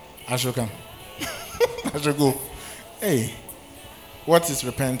go. I should come. I should go. Hey, what is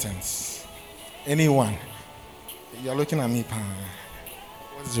repentance? Anyone? You're looking at me, Pan.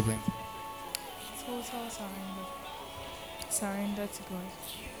 What is repentance? Total surrender. Surrender to God.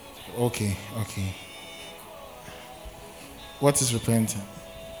 Okay. What is repentance?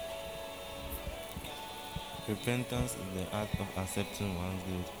 Repentance is the act of accepting one's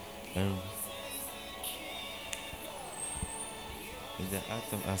guilt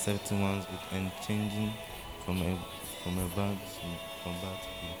and changing from bad to good.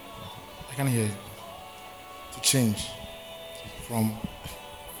 I can hear you. To change from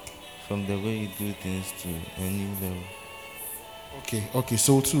the way you do things to a new level. Okay.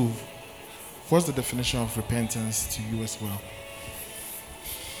 So too, what's the definition of repentance to you as well?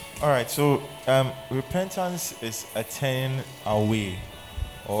 All right, so repentance is a turning away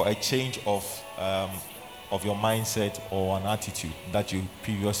or a change of your mindset or an attitude that you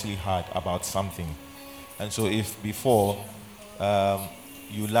previously had about something. And so if before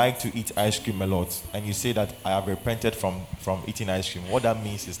you like to eat ice cream a lot and you say that I have repented from eating ice cream, what that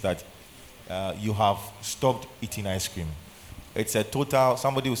means is that you have stopped eating ice cream. It's a total,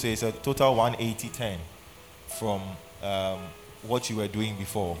 somebody will say it's a total 180-10 from what you were doing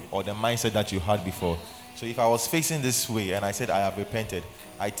before or the mindset that you had before. So if I was facing this way and I said I have repented,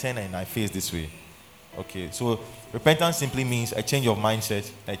 I turn and I face this way. Okay, so repentance simply means a change of mindset,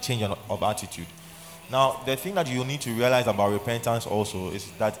 a change of attitude. Now, the thing that you need to realize about repentance also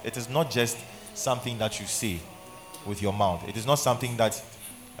is that it is not just something that you say with your mouth. It is not something that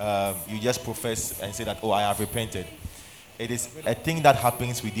you just profess and say that, oh, I have repented. It is a thing that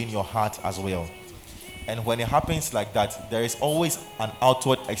happens within your heart as well. And when it happens like that, there is always an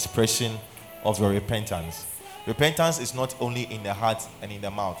outward expression of your repentance. Repentance is not only in the heart and in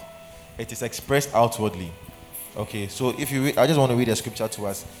the mouth. It is expressed outwardly. Okay, so if you read, I just want to read a scripture to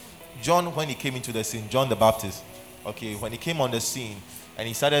us. John, when he came into the scene, John the Baptist, okay, when he came on the scene and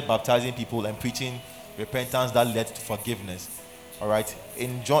he started baptizing people and preaching repentance that led to forgiveness. All right,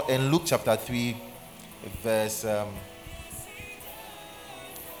 in Luke chapter 3, verse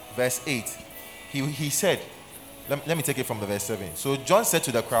 8, he said, let me take it from the verse 7. So John said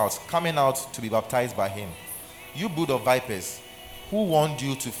to the crowds coming out to be baptized by him, "You brood of vipers, who warned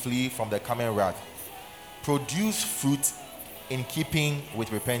you to flee from the coming wrath? Produce fruit in keeping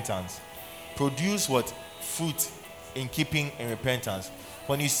with repentance." Produce what? Fruit in keeping in repentance.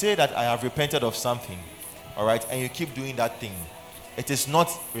 When you say that I have repented of something, all right, and you keep doing that thing, it is not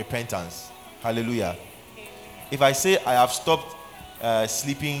repentance. Hallelujah. If I say I have stopped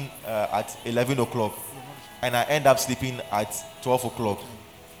sleeping at 11 o'clock and I end up sleeping at 12 o'clock,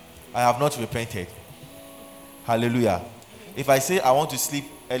 I have not repented. Hallelujah. If I say I want to sleep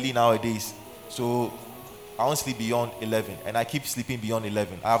early nowadays, so I won't sleep beyond 11 and I keep sleeping beyond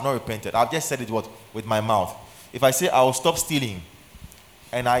 11, I have not repented. I've just said it with my mouth. If I say I will stop stealing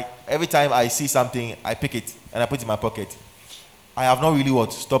and every time I see something I pick it and I put it in my pocket, I have not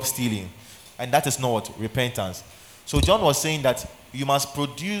really stopped stealing. And that is not repentance. So John was saying that you must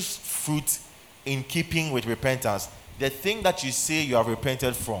produce fruit in keeping with repentance. The thing that you say you have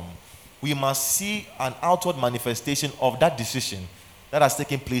repented from, we must see an outward manifestation of that decision that has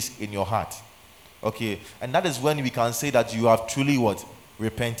taken place in your heart. Okay, and that is when we can say that you have truly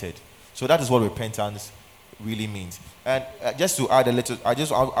repented. So that is what repentance really means. And just to add a little, I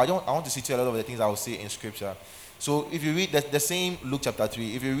want to cite a lot of the things I will say in scripture. So if you read the same Luke chapter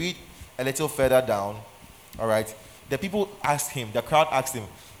 3, if you read a little further down, all right, the people asked him, the crowd asked him,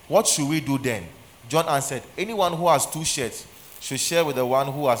 "What should we do then?" John answered, "Anyone who has 2 shirts should share with the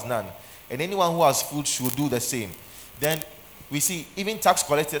one who has none, and anyone who has food should do the same." Then we see even tax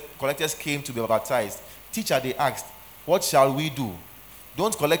collectors came to be baptized. "Teacher," they asked, "what shall we do?"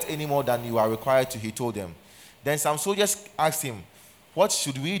 "Don't collect any more than you are required to," he told them. Then some soldiers asked him, "What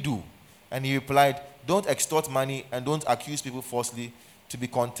should we do?" And he replied, "Don't extort money and don't accuse people falsely, to be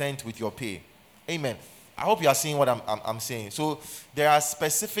content with your pay." Amen. I hope you are seeing what I'm saying. So there are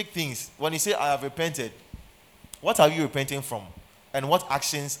specific things. When you say I have repented, what are you repenting from? And what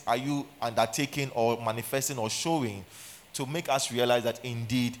actions are you undertaking or manifesting or showing to make us realize that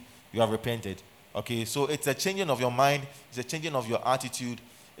indeed you have repented? Okay, so it's a changing of your mind, it's a changing of your attitude,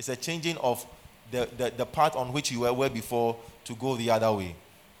 it's a changing of the path on which you were before to go the other way.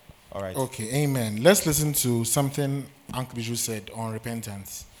 All right. Okay, amen. Let's listen to something Uncle Bijou said on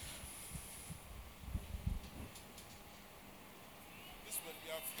repentance.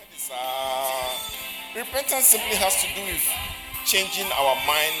 Repentance simply has to do with changing our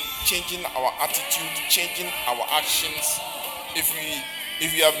mind, changing our attitude, changing our actions. If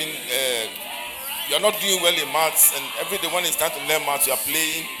you have been, you are not doing well in maths, and every day when it's time to learn maths, you are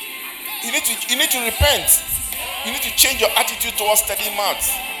playing. You need to repent. You need to change your attitude towards studying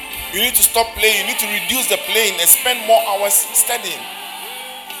maths. You need to stop playing. You need to reduce the playing and spend more hours studying.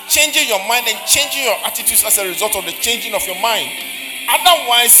 changing your mind and changing your attitudes as a result of the changing of your mind.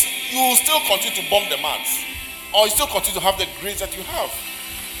 Otherwise, you will still continue to bomb the marks, or you still continue to have the grades that you have.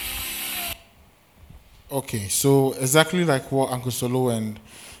 Okay, so exactly like what Uncle Solo and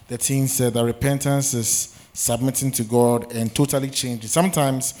the team said, that repentance is submitting to God and totally changing.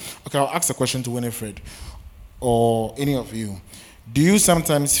 Sometimes, okay, I'll ask a question to Winifred or any of you. Do you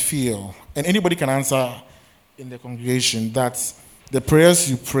sometimes feel, and anybody can answer in the congregation, that the prayers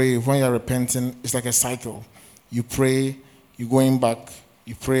you pray when you're repenting is like a cycle? You pray, you're going back,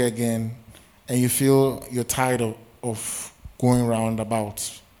 you pray again, and you feel you're tired of going round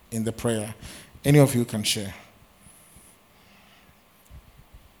about in the prayer. Any of you can share.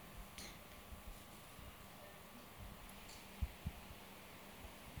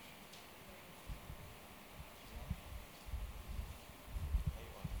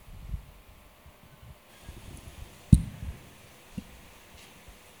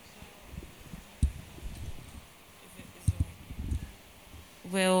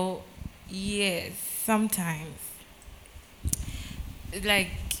 Well, yes, sometimes. Like,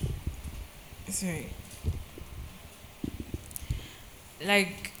 sorry.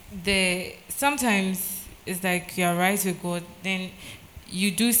 Like, sometimes it's like you're right with God, then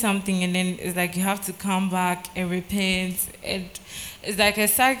you do something and then it's like you have to come back and repent. And it's like a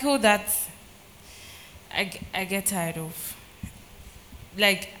cycle that I get tired of.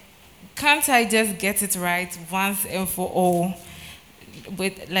 Like, can't I just get it right once and for all?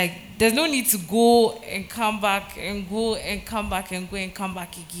 With like, there's no need to go and come back and go and come back and go and come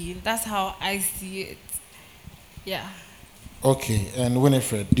back again. That's how I see it. Yeah. Okay, and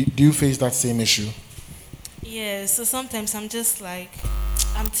Winifred, do you face that same issue? Yeah, so sometimes I'm just like,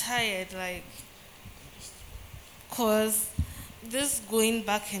 I'm tired, like, cause this going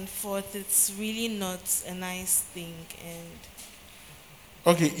back and forth, it's really not a nice thing.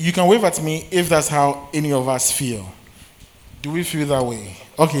 And Okay, you can wave at me if that's how any of us feel. Do we feel that way?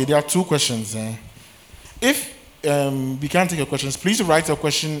 Okay, there are two questions. If we can't take your questions, please write your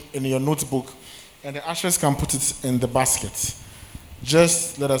question in your notebook and the ushers can put it in the basket.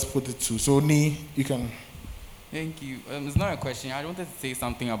 Just let us put it to. So, Ni, you can. Thank you. It's not a question. I wanted to say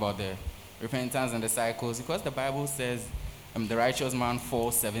something about the repentance and the cycles, because the Bible says the righteous man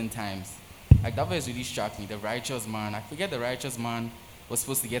falls 7 times. Like, that verse really struck me. The righteous man. I forget the righteous man was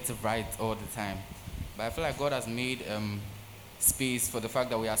supposed to get it right all the time. But I feel like God has made space for the fact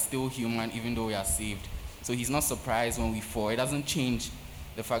that we are still human even though we are saved. So he's not surprised when we fall. It doesn't change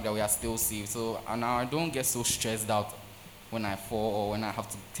the fact that we are still saved. So now I don't get so stressed out when I fall or when I have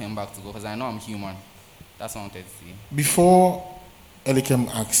to turn back to God, because I know I'm human. That's what I wanted to say. Before Elikem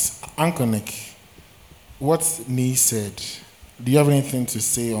asks, Uncle Nick, what Nee said, do you have anything to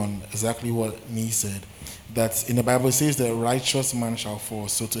say on exactly what Nee said? That in the Bible it says the righteous man shall fall.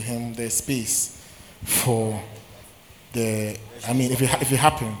 So to him there's space for the, I mean, if it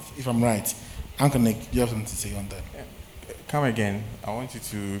happens, if I'm right. Uncle Nick, do you have something to say on that? Come again. I want you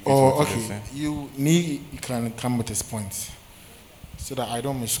to repeat Oh, what you okay. said. You can come with his points so that I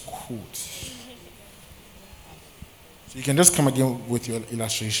don't misquote. So you can just come again with your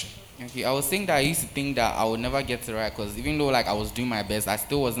illustration. Okay, I was saying that I used to think that I would never get it right, because even though like I was doing my best, I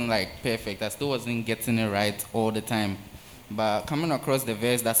still wasn't like perfect. I still wasn't getting it right all the time. But coming across the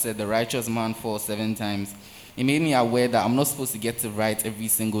verse that said the righteous man falls 7 times, it made me aware that I'm not supposed to get it right every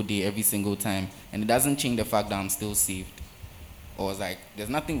single day, every single time. And it doesn't change the fact that I'm still saved. Or it's like, there's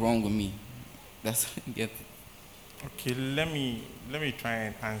nothing wrong with me. That's get it. Okay, let me try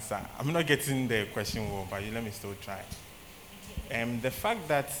and answer. I'm not getting the question well, but let me still try. The fact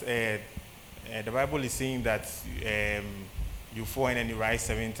that the Bible is saying that you fall and then you rise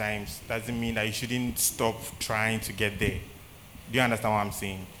 7 times doesn't mean that you shouldn't stop trying to get there. Do you understand what I'm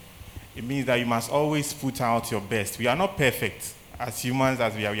saying? It means that you must always put out your best. We are not perfect. As humans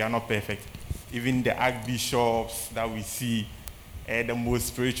as we are not perfect. Even the archbishops that we see, the most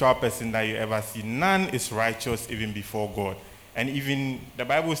spiritual person that you ever see, none is righteous even before God. And even the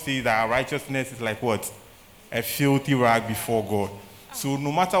Bible says that our righteousness is like what? A filthy rag before God. So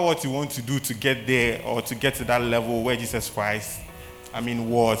no matter what you want to do to get there or to get to that level where Jesus Christ,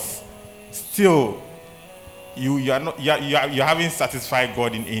 was, still you haven't satisfied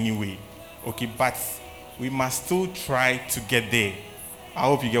God in any way. Okay, but we must still try to get there. I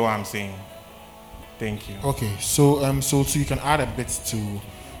hope you get what I'm saying. Thank you. Okay, so you can add a bit to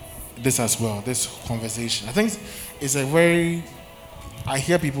this as well, this conversation. I think it's a very, I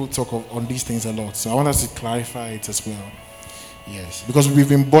hear people talk on these things a lot, so I want us to clarify it as well. Yes, because we've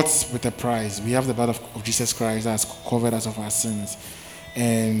been bought with a price. We have the blood of Jesus Christ that has covered us of our sins,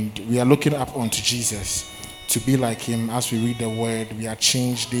 and we are looking up onto Jesus. to be like him as we read the word. We are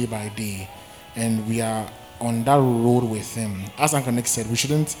changed day by day, and we are on that road with him. As Uncle Nick said,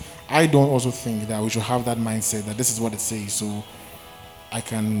 I don't also think that we should have that mindset that this is what it says, so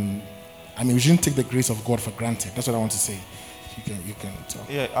we shouldn't take the grace of God for granted. That's what I want to say. You can talk.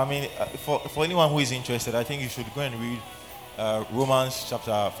 Yeah, for anyone who is interested, I think you should go and read Romans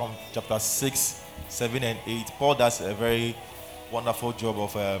chapter 6, 7 and 8. Paul does a very wonderful job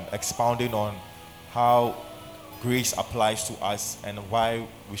of expounding on how grace applies to us and why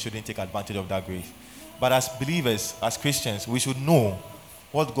we shouldn't take advantage of that grace. But as believers, as Christians, we should know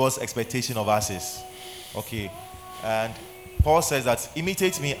what God's expectation of us is. Okay? And Paul says that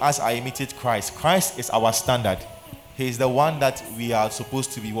imitate me as I imitate Christ. Christ is our standard. He is the one that we are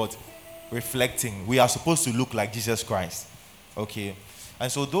supposed to be reflecting. We are supposed to look like Jesus Christ. Okay?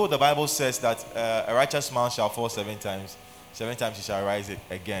 And so though the Bible says that a righteous man shall fall 7 times he shall rise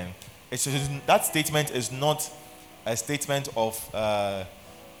again. That statement is not a statement of, of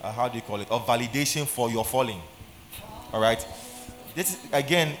validation for your falling. All right? This,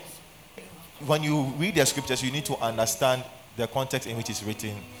 again, when you read the scriptures, you need to understand the context in which it's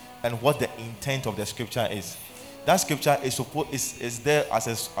written and what the intent of the scripture is. That scripture is there as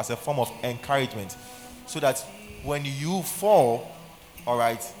a form of encouragement, so that when you fall, all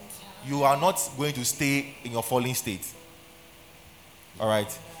right, you are not going to stay in your falling state. All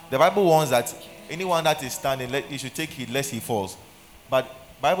right. The Bible warns that anyone that is standing, you should take heed lest he falls. But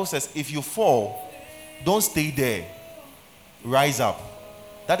Bible says if you fall, don't stay there. Rise up.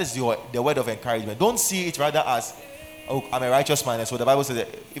 That is the word of encouragement. Don't see it rather as, oh, I'm a righteous man, and so the Bible says that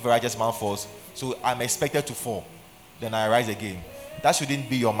if a righteous man falls, so I'm expected to fall, then I rise again. That shouldn't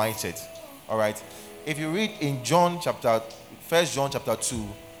be your mindset. All right. If you read in 1 John chapter 2,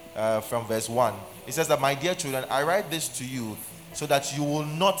 from verse 1, it says that, my dear children, I write this to you so that you will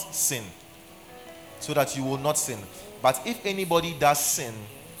not sin. So that you will not sin. But if anybody does sin,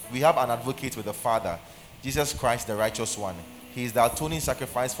 we have an advocate with the Father, Jesus Christ, the righteous one. He is the atoning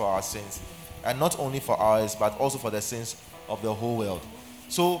sacrifice for our sins, and not only for ours, but also for the sins of the whole world.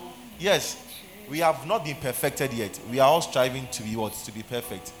 So, yes, we have not been perfected yet. We are all striving to be what? To be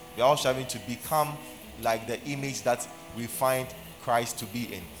perfect. We are all striving to become like the image that we find Christ to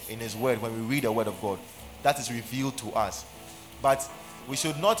be in his word. When we read the word of God, that is revealed to us. But we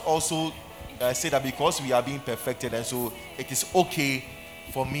should not also say that because we are being perfected, and so it is okay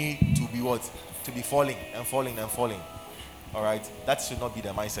for me to be what? To be falling and falling and falling. All right, that should not be the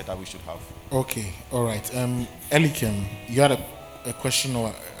mindset that we should have. Okay, all right. Elikim, you had a question,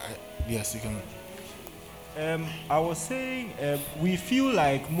 or yes, you can. I was saying we feel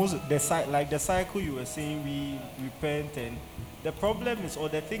like the cycle you were saying, we repent, and the problem is, or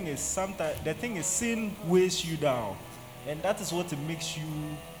the thing is, sometimes the thing is, sin weighs you down, and that is what it makes you.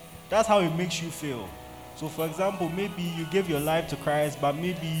 That's how it makes you feel. So, for example, maybe you gave your life to Christ, but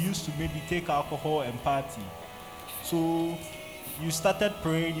maybe you used to take alcohol and party. So you started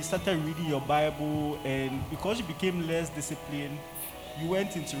praying, you started reading your Bible, and because you became less disciplined, you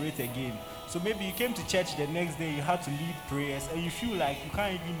went into it again. So maybe you came to church the next day, you had to lead prayers, and you feel like you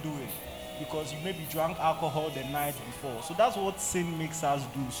can't even do it because you maybe drank alcohol the night before. So that's what sin makes us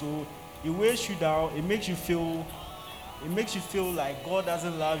do. So it weighs you down, it makes you feel like God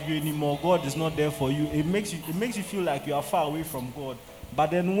doesn't love you anymore, God is not there for you. It makes you feel like you are far away from God.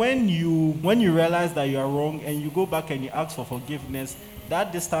 But then when you realize that you are wrong and you go back and you ask for forgiveness,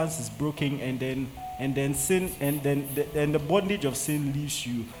 that distance is broken, and then sin, and then the bondage of sin leaves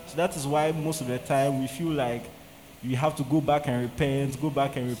you. So that is why most of the time we feel like you have to go back and repent, and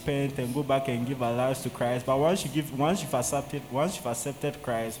go back and give our lives to Christ. But once you've accepted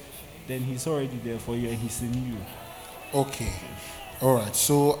Christ, then He's already there for you and He's in you. Okay, all right.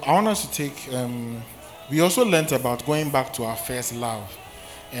 So I want us to take. We also learned about going back to our first love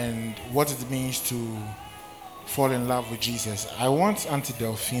and what it means to fall in love with Jesus. I want Auntie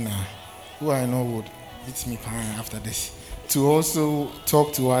Delphina, who I know would beat me after this, to also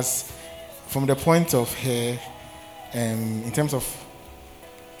talk to us from the point of her, in terms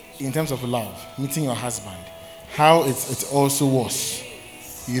of love, meeting your husband, how it also was,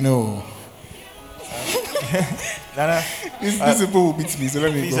 Nana, these people will beat me, so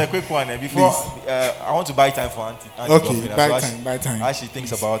let me please, go. a quick one. Before I want to buy time for Auntie. Okay, buy time. As she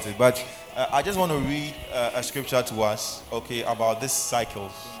thinks about it, but I just want to read a scripture to us, okay, about this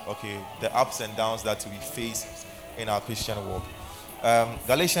cycle, okay, the ups and downs that we face in our Christian walk.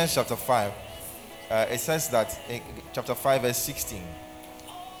 Galatians chapter 5, it says that in chapter 5 verse 16.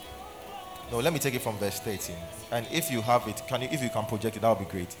 No, let me take it from verse 13. And if you have it, if you can project it, that would be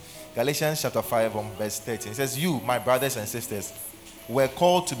great. Galatians chapter 5 verse 13. It says, you, my brothers and sisters, were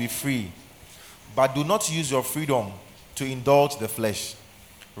called to be free, But do not use your freedom to indulge the flesh.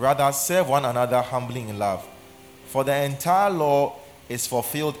 Rather, serve one another humbly in love. For the entire law is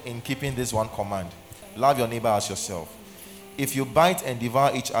fulfilled in keeping this one command: love your neighbor as yourself. If you bite and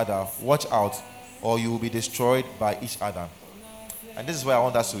devour each other, watch out, or you will be destroyed by each other. And this is where I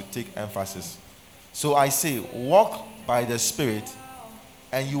want us to take emphasis. So I say, walk by the Spirit,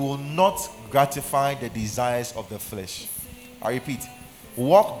 and you will not gratify the desires of the flesh. I repeat,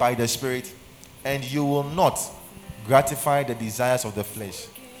 walk by the Spirit, and you will not gratify the desires of the flesh.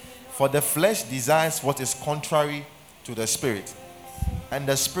 For the flesh desires what is contrary to the Spirit, and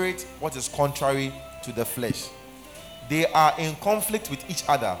the Spirit what is contrary to the flesh. They are in conflict with each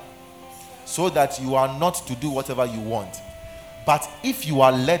other, so that you are not to do whatever you want. But if you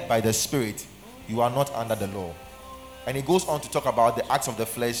are led by the Spirit, you are not under the law. And it goes on to talk about the acts of the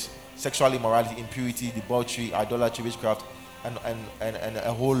flesh: sexual immorality, impurity, debauchery, idolatry, witchcraft, and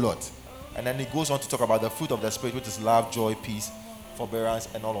a whole lot. And then it goes on to talk about the fruit of the Spirit, which is love, joy, peace, forbearance,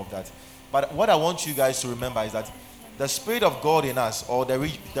 and all of that. But what I want you guys to remember is that the Spirit of God in us, or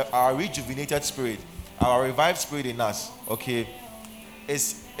our rejuvenated spirit, our revived spirit in us, okay,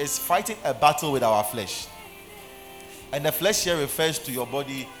 is fighting a battle with our flesh. And the flesh here refers to your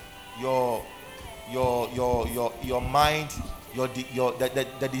body, your mind,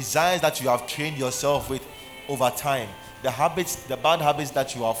 the desires that you have trained yourself with over time, the habits, the bad habits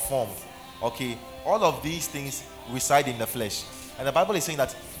that you have formed. Okay, all of these things reside in the flesh. And the Bible is saying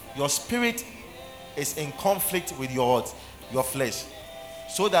that your spirit is in conflict with your flesh.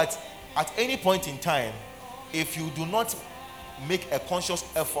 So that at any point in time, if you do not make a conscious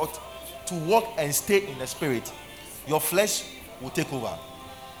effort to walk and stay in the Spirit, your flesh will take over.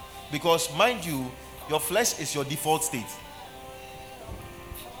 Because mind you, your flesh is your default state.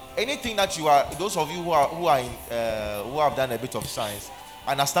 Anything that you are, those of you who have done a bit of science,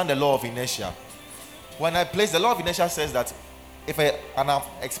 understand the law of inertia. When I place the law of inertia says that and I'm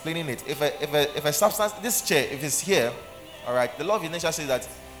explaining it, if a substance, this chair, if it's here, all right, the law of inertia says that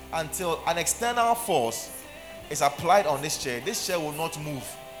until an external force is applied on this chair will not move.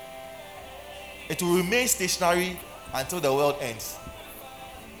 It will remain stationary until the world ends.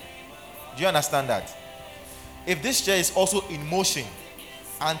 Do you understand that? If this chair is also in motion,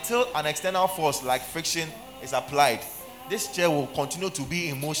 until an external force like friction is applied, this chair will continue to be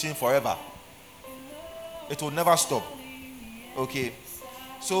in motion forever. It will never stop. Okay,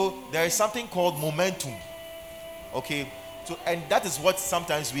 so there is something called momentum. Okay, so and that is what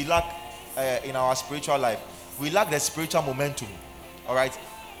sometimes we lack in our spiritual life. We lack the spiritual momentum. All right,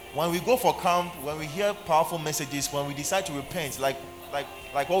 when we go for camp, when we hear powerful messages, when we decide to repent, like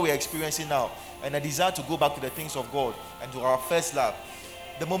what we're experiencing now, and a desire to go back to the things of God and to our first love,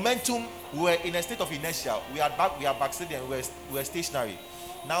 the momentum, we're in a state of inertia. We are backsliding, we're stationary.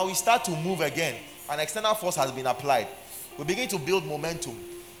 Now we start to move again. An external force has been applied. We begin to build momentum.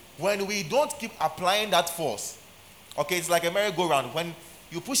 When we don't keep applying that force, okay, it's like a merry-go-round. When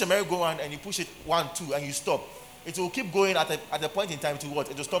you push a merry-go-round and you push it 1, 2, and you stop, it will keep going at a point in time to what?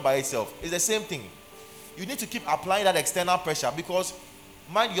 It will stop by itself. It's the same thing. You need to keep applying that external pressure because,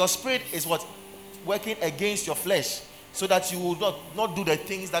 man, your spirit is what? Working against your flesh so that you will not do the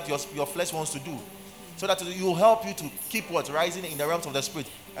things that your flesh wants to do. So that it will help you to keep what? Rising in the realms of the spirit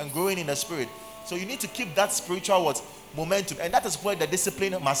and growing in the spirit. So you need to keep that spiritual what? Momentum. And that is where the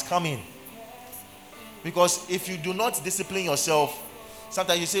discipline must come in. Because if you do not discipline yourself,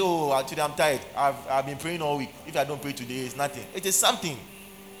 sometimes you say, oh, today I'm tired. I've been praying all week. If I don't pray today, it's nothing. It is something.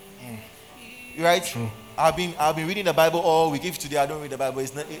 Right? True. I've been reading the Bible all week. If today I don't read the Bible,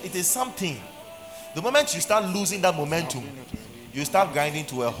 it is something. The moment you start losing that momentum, you start grinding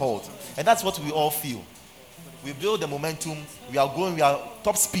to a halt. And that's what we all feel. We build the momentum. We are going. We are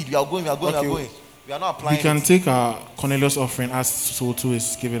top speed. We are going. We are going. Okay. We are going. We are not applying. We can take our Cornelius offering as Soul 2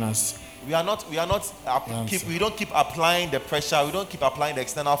 is giving us. We don't keep applying the pressure. We don't keep applying the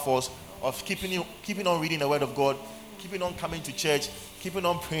external force of keeping on reading the Word of God, keeping on coming to church, keeping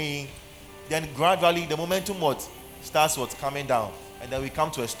on praying. Then gradually the momentum starts coming down, and then we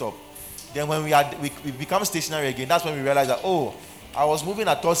come to a stop. Then when we become stationary again, that's when we realize that I was moving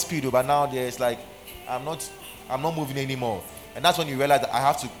at top speed, but now there's like I'm not moving anymore. And that's when you realize that I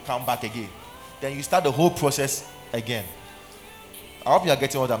have to come back again. Then you start the whole process again. I hope you are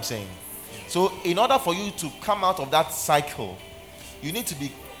getting what I'm saying. So in order for you to come out of that cycle, you need to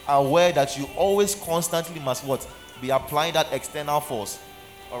be aware that you always constantly must be applying that external force.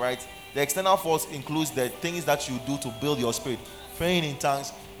 All right? The external force includes the things that you do to build your spirit. Praying in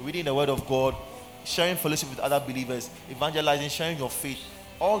tongues, reading the Word of God, sharing fellowship with other believers, evangelizing, sharing your faith.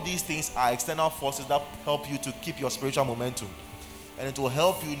 All these things are external forces that help you to keep your spiritual momentum. And it will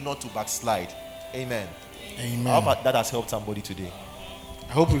help you not to backslide. Amen. Amen. I hope that has helped somebody today.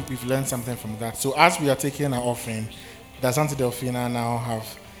 I hope we've learned something from that. So as we are taking our offering, does Auntie Delphina now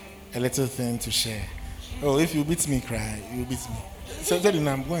have a little thing to share? Oh, if you beat me, cry. You beat me. So tell you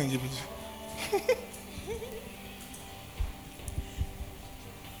now, I'm going to give it.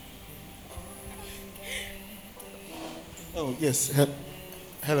 Oh, yes.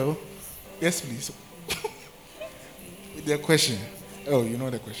 Hello. Yes, please. The question. Oh, you know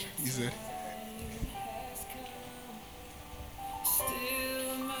the question. You said.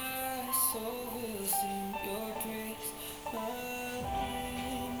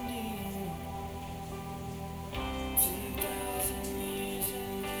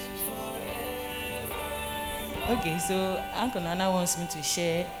 Okay, so Uncle Nana wants me to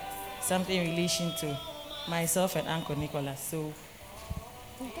share something in relation to myself and Uncle Nicholas.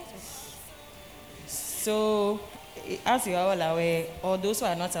 So, as you are all aware, or those who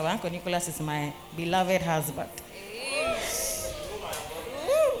are not aware, Uncle Nicholas is my beloved husband.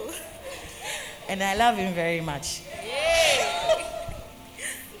 And I love him very much.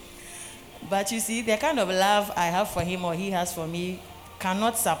 But you see, the kind of love I have for him or he has for me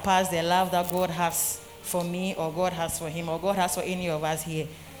cannot surpass the love that God has for me, or God has for him, or God has for any of us here.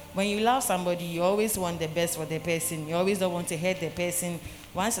 When you love somebody, you always want the best for the person. You always don't want to hurt the person.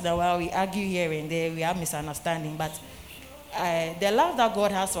 Once in a while, we argue here and there, we have misunderstanding. But the love that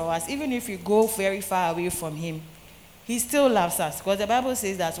God has for us, even if we go very far away from him, he still loves us. Because the Bible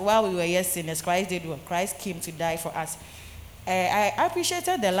says that while we were yet sinners, Christ did what? Christ came to die for us. I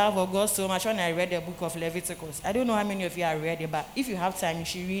appreciated the love of God so much when I read the book of Leviticus. I don't know how many of you have read it, but if you have time, you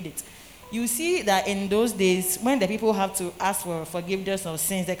should read it. You see that in those days, when the people have to ask for forgiveness of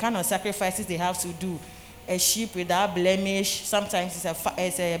sins, the kind of sacrifices they have to do, a sheep without blemish, sometimes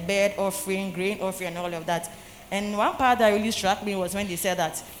it's a bird offering, grain offering, and all of that. And one part that really struck me was when they said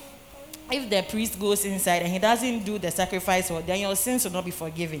that if the priest goes inside and he doesn't do the sacrifice, then your sins will not be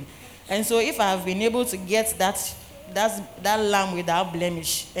forgiven. And so if I have been able to get that lamb without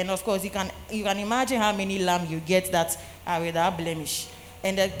blemish, and of course you can imagine how many lamb you get that are without blemish,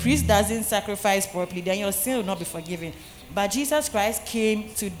 and the priest doesn't sacrifice properly, then your sin will not be forgiven. But Jesus Christ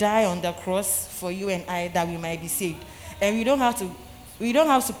came to die on the cross for you and I, that we might be saved. And we don't have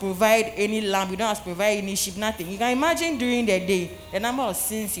to provide any lamb, we don't have to provide any sheep, nothing. You can imagine during the day the number of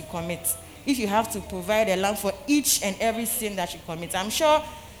sins you commit. If you have to provide a lamb for each and every sin that you commit, I'm sure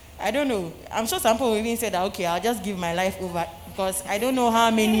some people will even say that, okay, I'll just give my life over, because I don't know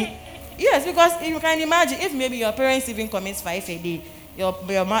how many. Yes, because you can imagine if maybe your parents even commit 5 a day,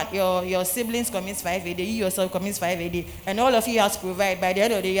 your siblings commit 5 a day, you yourself commit 5 a day, and all of you have to provide. By the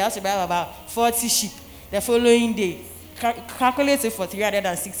end of the day, you have to provide about 40 sheep the following day. Calculate it for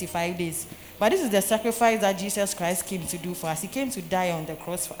 365 days. But this is the sacrifice that Jesus Christ came to do for us. He came to die on the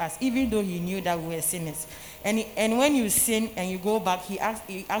cross for us, even though he knew that we were sinners. And when you sin and you go back, he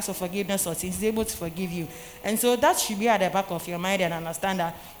asks for forgiveness of sins. He's able to forgive you. And so that should be at the back of your mind, and understand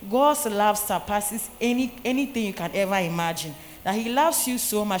that God's love surpasses anything you can ever imagine. That he loves you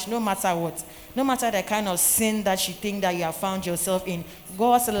so much, no matter what. No matter the kind of sin that you think that you have found yourself in,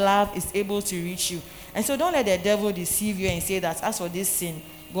 God's love is able to reach you. And so don't let the devil deceive you and say that as for this sin,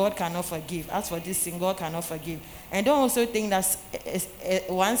 God cannot forgive. As for this sin, God cannot forgive. And don't also think that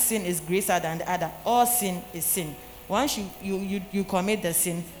one sin is greater than the other. All sin is sin. Once you commit the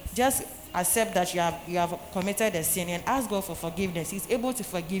sin, just accept that you have committed a sin and ask God for forgiveness. He's able to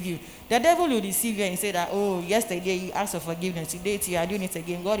forgive you. The devil will deceive you and say that, oh, yesterday you asked for forgiveness, today you are doing it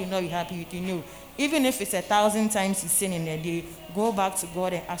again. God will not be happy with you. No. Even if it's 1,000 times you sin in a day, go back to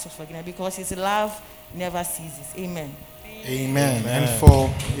God and ask for forgiveness, because his love never ceases. Amen. Amen.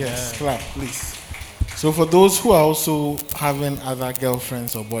 And yes, clap, please. So for those who are also having other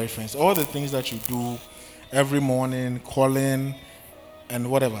girlfriends or boyfriends, all the things that you do every morning, calling and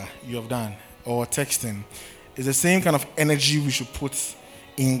whatever you have done, or texting, is the same kind of energy we should put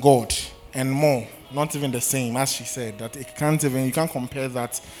in God, and more. Not even the same, as she said, that you can't compare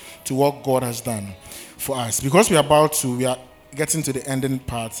that to what God has done for us. Because we are getting to the ending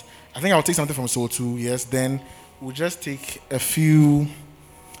part, I think I'll take something from Soul 2, yes, then we'll just take a few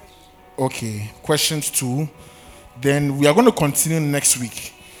questions too. Then we are going to continue next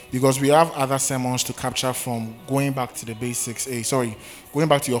week, because we have other sermons to capture from going back to the basics. Going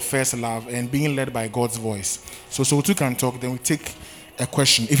back to your first love and being led by God's voice. So two can talk, then we take a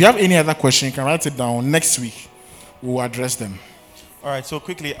question. If you have any other question, you can write it down. Next week, we'll address them. All right, so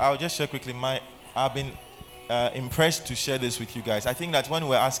quickly, I'll just share quickly. I've been impressed to share this with you guys. I think that when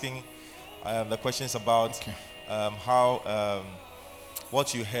we're asking the questions about how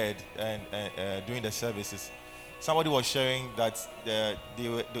what you heard and during the services, somebody was sharing that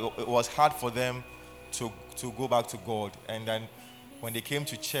it was hard for them to go back to God, and then when they came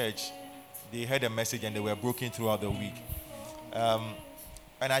to church, they heard a message and they were broken throughout the week.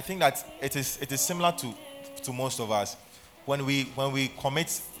 And I think that it is similar to most of us. When we commit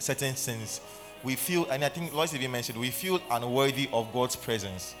certain sins, we feel, and I think Lois even mentioned, we feel unworthy of God's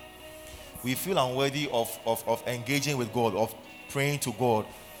presence. We feel unworthy of engaging with God, of praying to God,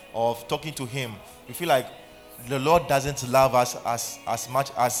 of talking to Him. We feel like the Lord doesn't love us as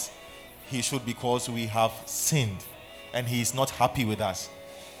much as He should because we have sinned and He is not happy with us.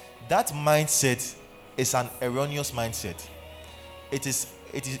 That mindset is an erroneous mindset. It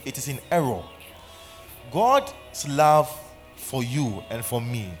is in error. God's love for you and for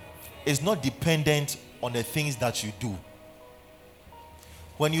me is not dependent on the things that you do.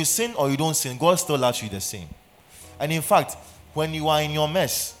 When you sin or you don't sin, God still loves you the same. And in fact, when you are in your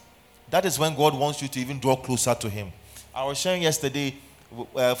mess, that is when God wants you to even draw closer to Him. I was sharing yesterday,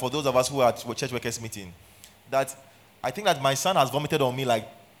 for those of us who are at church workers meeting, that I think that my son has vomited on me like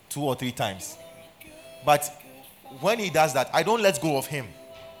 2 or 3 times. But when he does that, I don't let go of him.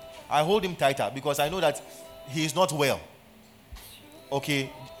 I hold him tighter because I know that he is not well.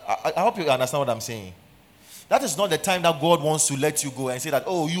 Okay? I hope you understand what I'm saying. That is not the time that God wants to let you go and say that,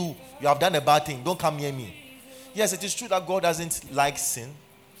 oh, you have done a bad thing. Don't come near me. Yes, it is true that God doesn't like sin.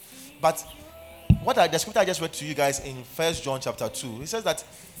 But the scripture I just read to you guys in 1 John chapter 2, it says that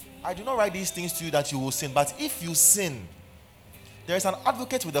I do not write these things to you that you will sin. But if you sin, there is an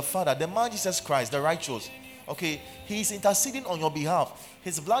advocate with the Father, the man Jesus Christ, the righteous. Okay, He is interceding on your behalf.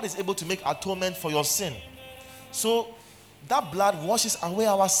 His blood is able to make atonement for your sin. So that blood washes away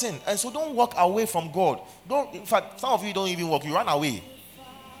our sin. And so don't walk away from God. In fact, some of you don't even walk, you run away.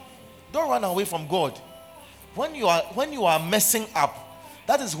 Don't run away from God. When you are messing up,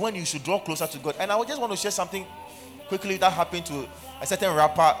 that is when you should draw closer to God. And I just want to share something quickly that happened to a certain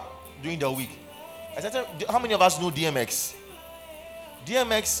rapper during the week. How many of us know DMX?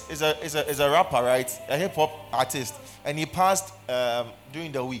 DMX is a rapper, right? A hip-hop artist. And he passed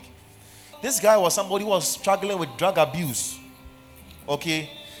during the week. This guy was somebody who was struggling with drug abuse. Okay?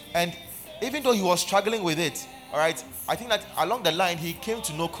 And even though he was struggling with it, all right, I think that along the line, he came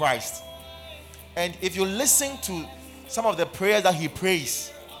to know Christ. And if you listen to some of the prayers that he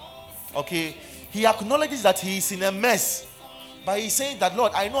prays, okay, he acknowledges that he is in a mess. But he's saying that,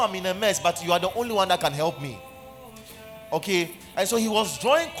 Lord, I know I'm in a mess, but you are the only one that can help me. Okay? And so he was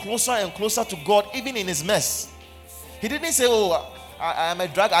drawing closer and closer to God, even in his mess. He didn't say, oh, I am a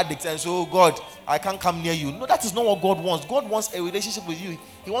drug addict, and so, God, I can't come near you. No, that is not what God wants. God wants a relationship with you.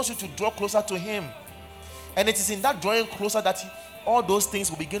 He wants you to draw closer to Him. And it is in that drawing closer that all those things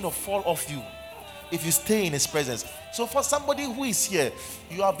will begin to fall off you if you stay in His presence. So for somebody who is here,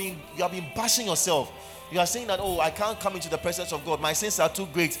 you have been bashing yourself. You are saying that, oh, I can't come into the presence of God. My sins are too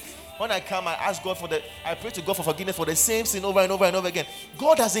great. When I come, I pray to God for forgiveness for the same sin over and over and over again.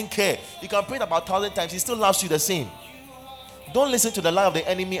 God doesn't care. You can pray about 1,000 times. He still loves you the same. Don't listen to the lie of the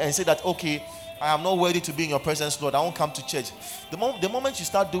enemy and say that, okay, I am not worthy to be in your presence, Lord. I won't come to church. The moment you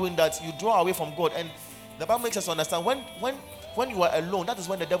start doing that, you draw away from God. And the Bible makes us understand when you are alone, that is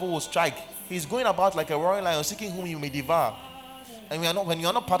when the devil will strike. He's going about like a roaring lion, seeking whom you may devour. And when you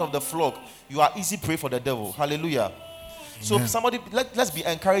are not part of the flock, you are easy prey for the devil. Hallelujah. So somebody, let's be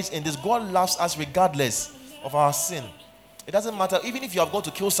encouraged in this. God loves us regardless of our sin. It doesn't matter. Even if you have gone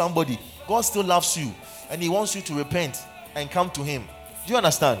to kill somebody, God still loves you. And He wants you to repent and come to Him. Do you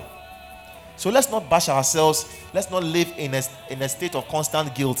understand? So let's not bash ourselves. Let's not live in a state of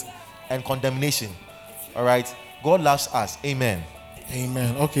constant guilt and condemnation. All right? God loves us. Amen.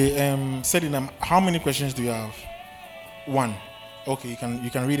 Amen. Okay. Sedinam, how many questions do you have? 1. Okay, you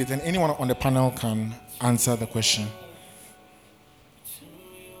can read it, and anyone on the panel can answer the question.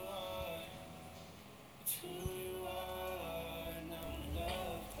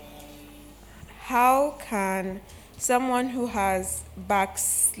 How can someone who has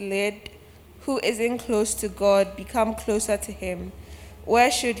backslid, who isn't close to God, become closer to Him?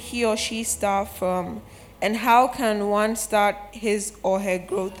 Where should he or she start from? And how can one start his or her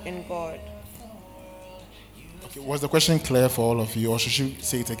growth in God? Okay, was the question clear for all of you, or should you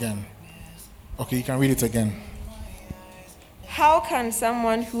say it again? Okay, you can read it again. How can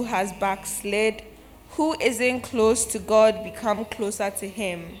someone who has backslid, who isn't close to God, become closer to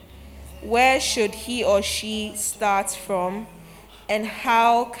Him? Where should he or she start from? And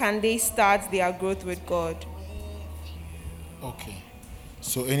how can they start their growth with God? Okay.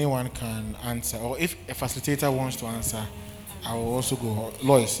 So anyone can answer. Or if a facilitator wants to answer, I will also go.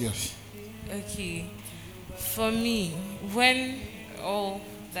 Lois, yes. Okay. For me, when all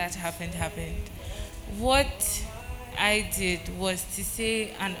that happened, what I did was to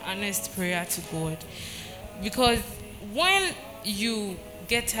say an honest prayer to God. Because when you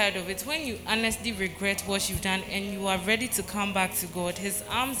get tired of it, when you honestly regret what you've done and you are ready to come back to God, His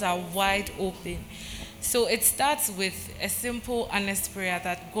arms are wide open. So it starts with a simple, honest prayer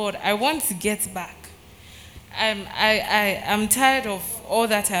that, God, I want to get back. I'm tired of all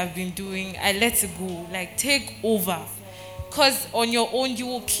that I've been doing. I let it go. Like, take over. Because on your own, you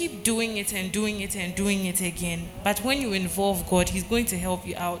will keep doing it and doing it and doing it again. But when you involve God, He's going to help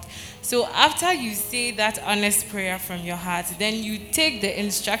you out. So after you say that honest prayer from your heart, then you take the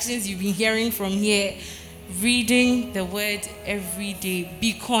instructions you've been hearing from here, reading the word every day.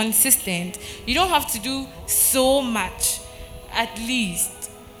 Be consistent. You don't have to do so much. At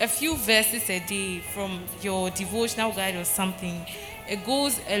least a few verses a day from your devotional guide or something. It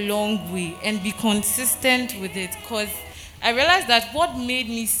goes a long way. And be consistent with it, because I realized that what made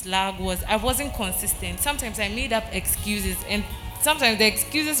me slag was I wasn't consistent. Sometimes I made up excuses, and sometimes the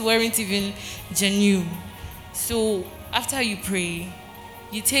excuses weren't even genuine. So after you pray,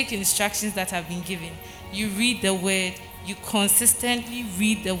 you take instructions that have been given. You read the word, you consistently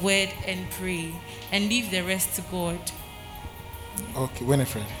read the word and pray, and leave the rest to God. Okay,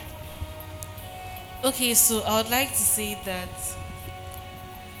 Winifred. Okay, so I would like to say that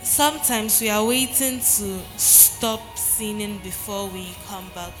sometimes we are waiting to stop sinning before we come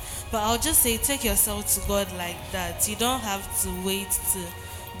back. But I'll just say, take yourself to God like that. You don't have to wait to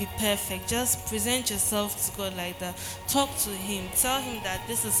be perfect. Just present yourself to God like that. Talk to Him. Tell Him that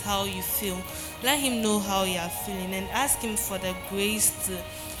this is how you feel. Let Him know how you are feeling, and ask Him for the grace to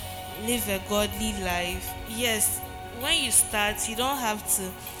live a godly life. Yes, when you start, you don't have to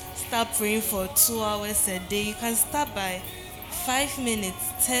start praying for 2 hours a day. You can start by 5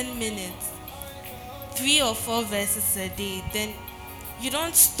 minutes, 10 minutes, 3 or 4 verses a day. Then you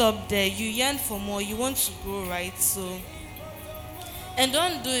don't stop there. You yearn for more. You want to grow, right? So, and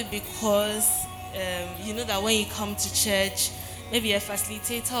don't do it because you know that when you come to church, maybe a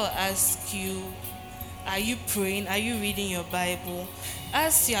facilitator will ask you, are you praying? Are you reading your Bible?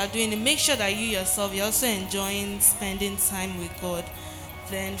 As you are doing it, make sure that you yourself, you're also enjoying spending time with God.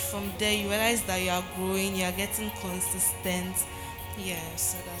 Then from there, you realize that you are growing, you are getting consistent. Yeah,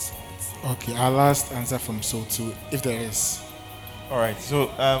 so that's what I would say. Okay, our last answer from Sotu, if there is. All right,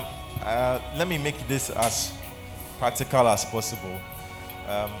 so let me make this as practical as possible.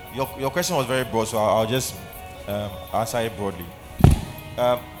 Your question was very broad, so I'll just answer it broadly.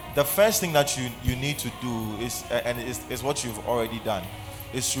 The first thing that you need to do is, and is what you've already done,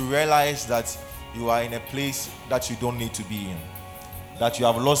 is to realize that you are in a place that you don't need to be in, that you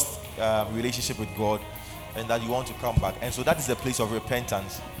have lost relationship with God, and that you want to come back. And so that is a place of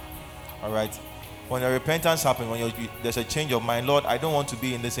repentance. All right. When the repentance happens, when there's a change of mind, Lord, I don't want to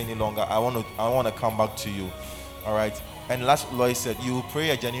be in this any longer. I want to come back to you. All right. And last Lloyd said, you will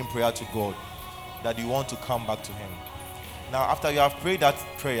pray a genuine prayer to God that you want to come back to Him. Now, after you have prayed that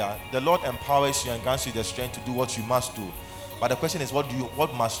prayer, the Lord empowers you and grants you the strength to do what you must do. But the question is,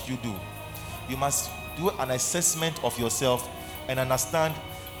 what must you do? You must do an assessment of yourself and understand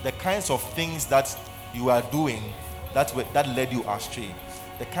the kinds of things that you are doing that led you astray,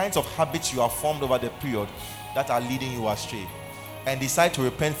 the kinds of habits you have formed over the period that are leading you astray, and decide to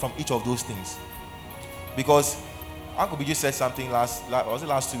repent from each of those things. Because Uncle BJ said something last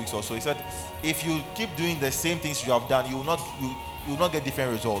 2 weeks or so. He said, if you keep doing the same things you have done, you will not get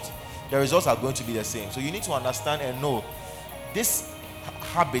different results. The results are going to be the same. So you need to understand and know this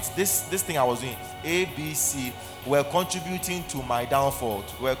habit, this thing I was doing, A, B, C, were contributing to my downfall,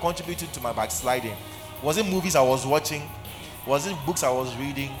 were contributing to my backsliding. Was it movies I was watching? Was it books I was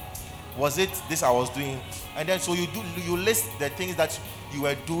reading? Was it this I was doing? And then so you list the things that you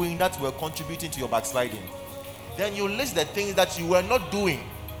were doing that were contributing to your backsliding. Then you list the things that you were not doing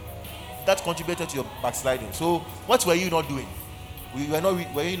that contributed to your backsliding. So what were you not doing?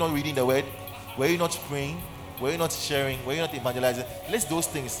 Were you not reading the word? Were you not praying? Were you not sharing? Were you not evangelizing? List those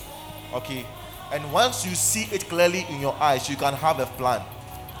things. Okay. And once you see it clearly in your eyes, you can have a plan.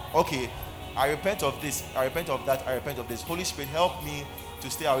 Okay, I repent of this, I repent of that, I repent of this. Holy Spirit, help me to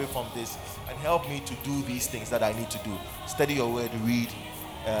stay away from this and help me to do these things that I need to do. Study your word, read,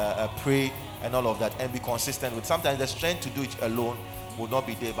 pray, and all of that, and be consistent with. Sometimes the strength to do it alone will not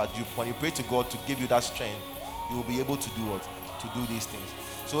be there, but when you pray to God to give you that strength, you will be able to do what? To do these things.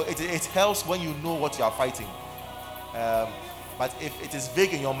 So it helps when you know what you are fighting. But if it is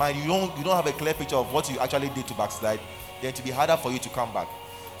vague in your mind, you don't have a clear picture of what you actually did to backslide, then it will be harder for you to come back.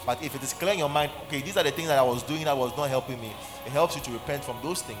 But if it is clear in your mind, okay, these are the things that I was doing that was not helping me, it helps you to repent from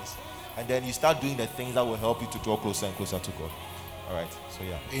those things. And then you start doing the things that will help you to draw closer and closer to God. All right. So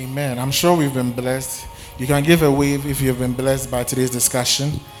yeah. Amen. I'm sure we've been blessed. You can give a wave if you've been blessed by today's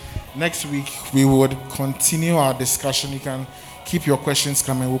discussion. Next week, we would continue our discussion. You can keep your questions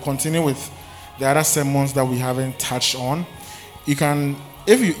coming. We'll continue with the other sermons that we haven't touched on. You can,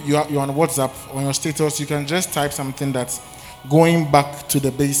 if you're on WhatsApp, on your status, you can just type something that's going back to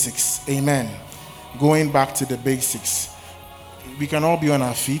the basics. Amen. Going back to the basics. We can all be on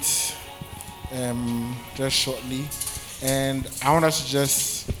our feet just shortly. And I want us to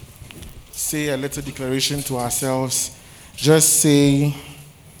just say a little declaration to ourselves. Just say,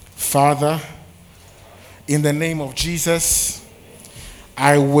 Father, in the name of Jesus,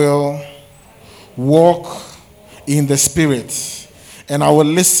 I will walk in the Spirit and I will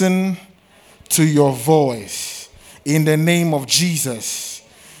listen to your voice. In the name of Jesus,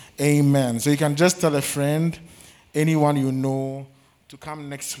 amen. So you can just tell a friend, anyone you know, to come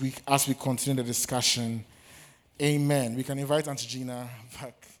next week as we continue the discussion. Amen. We can invite Auntie Gina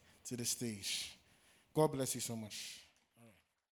back to the stage. God bless you so much.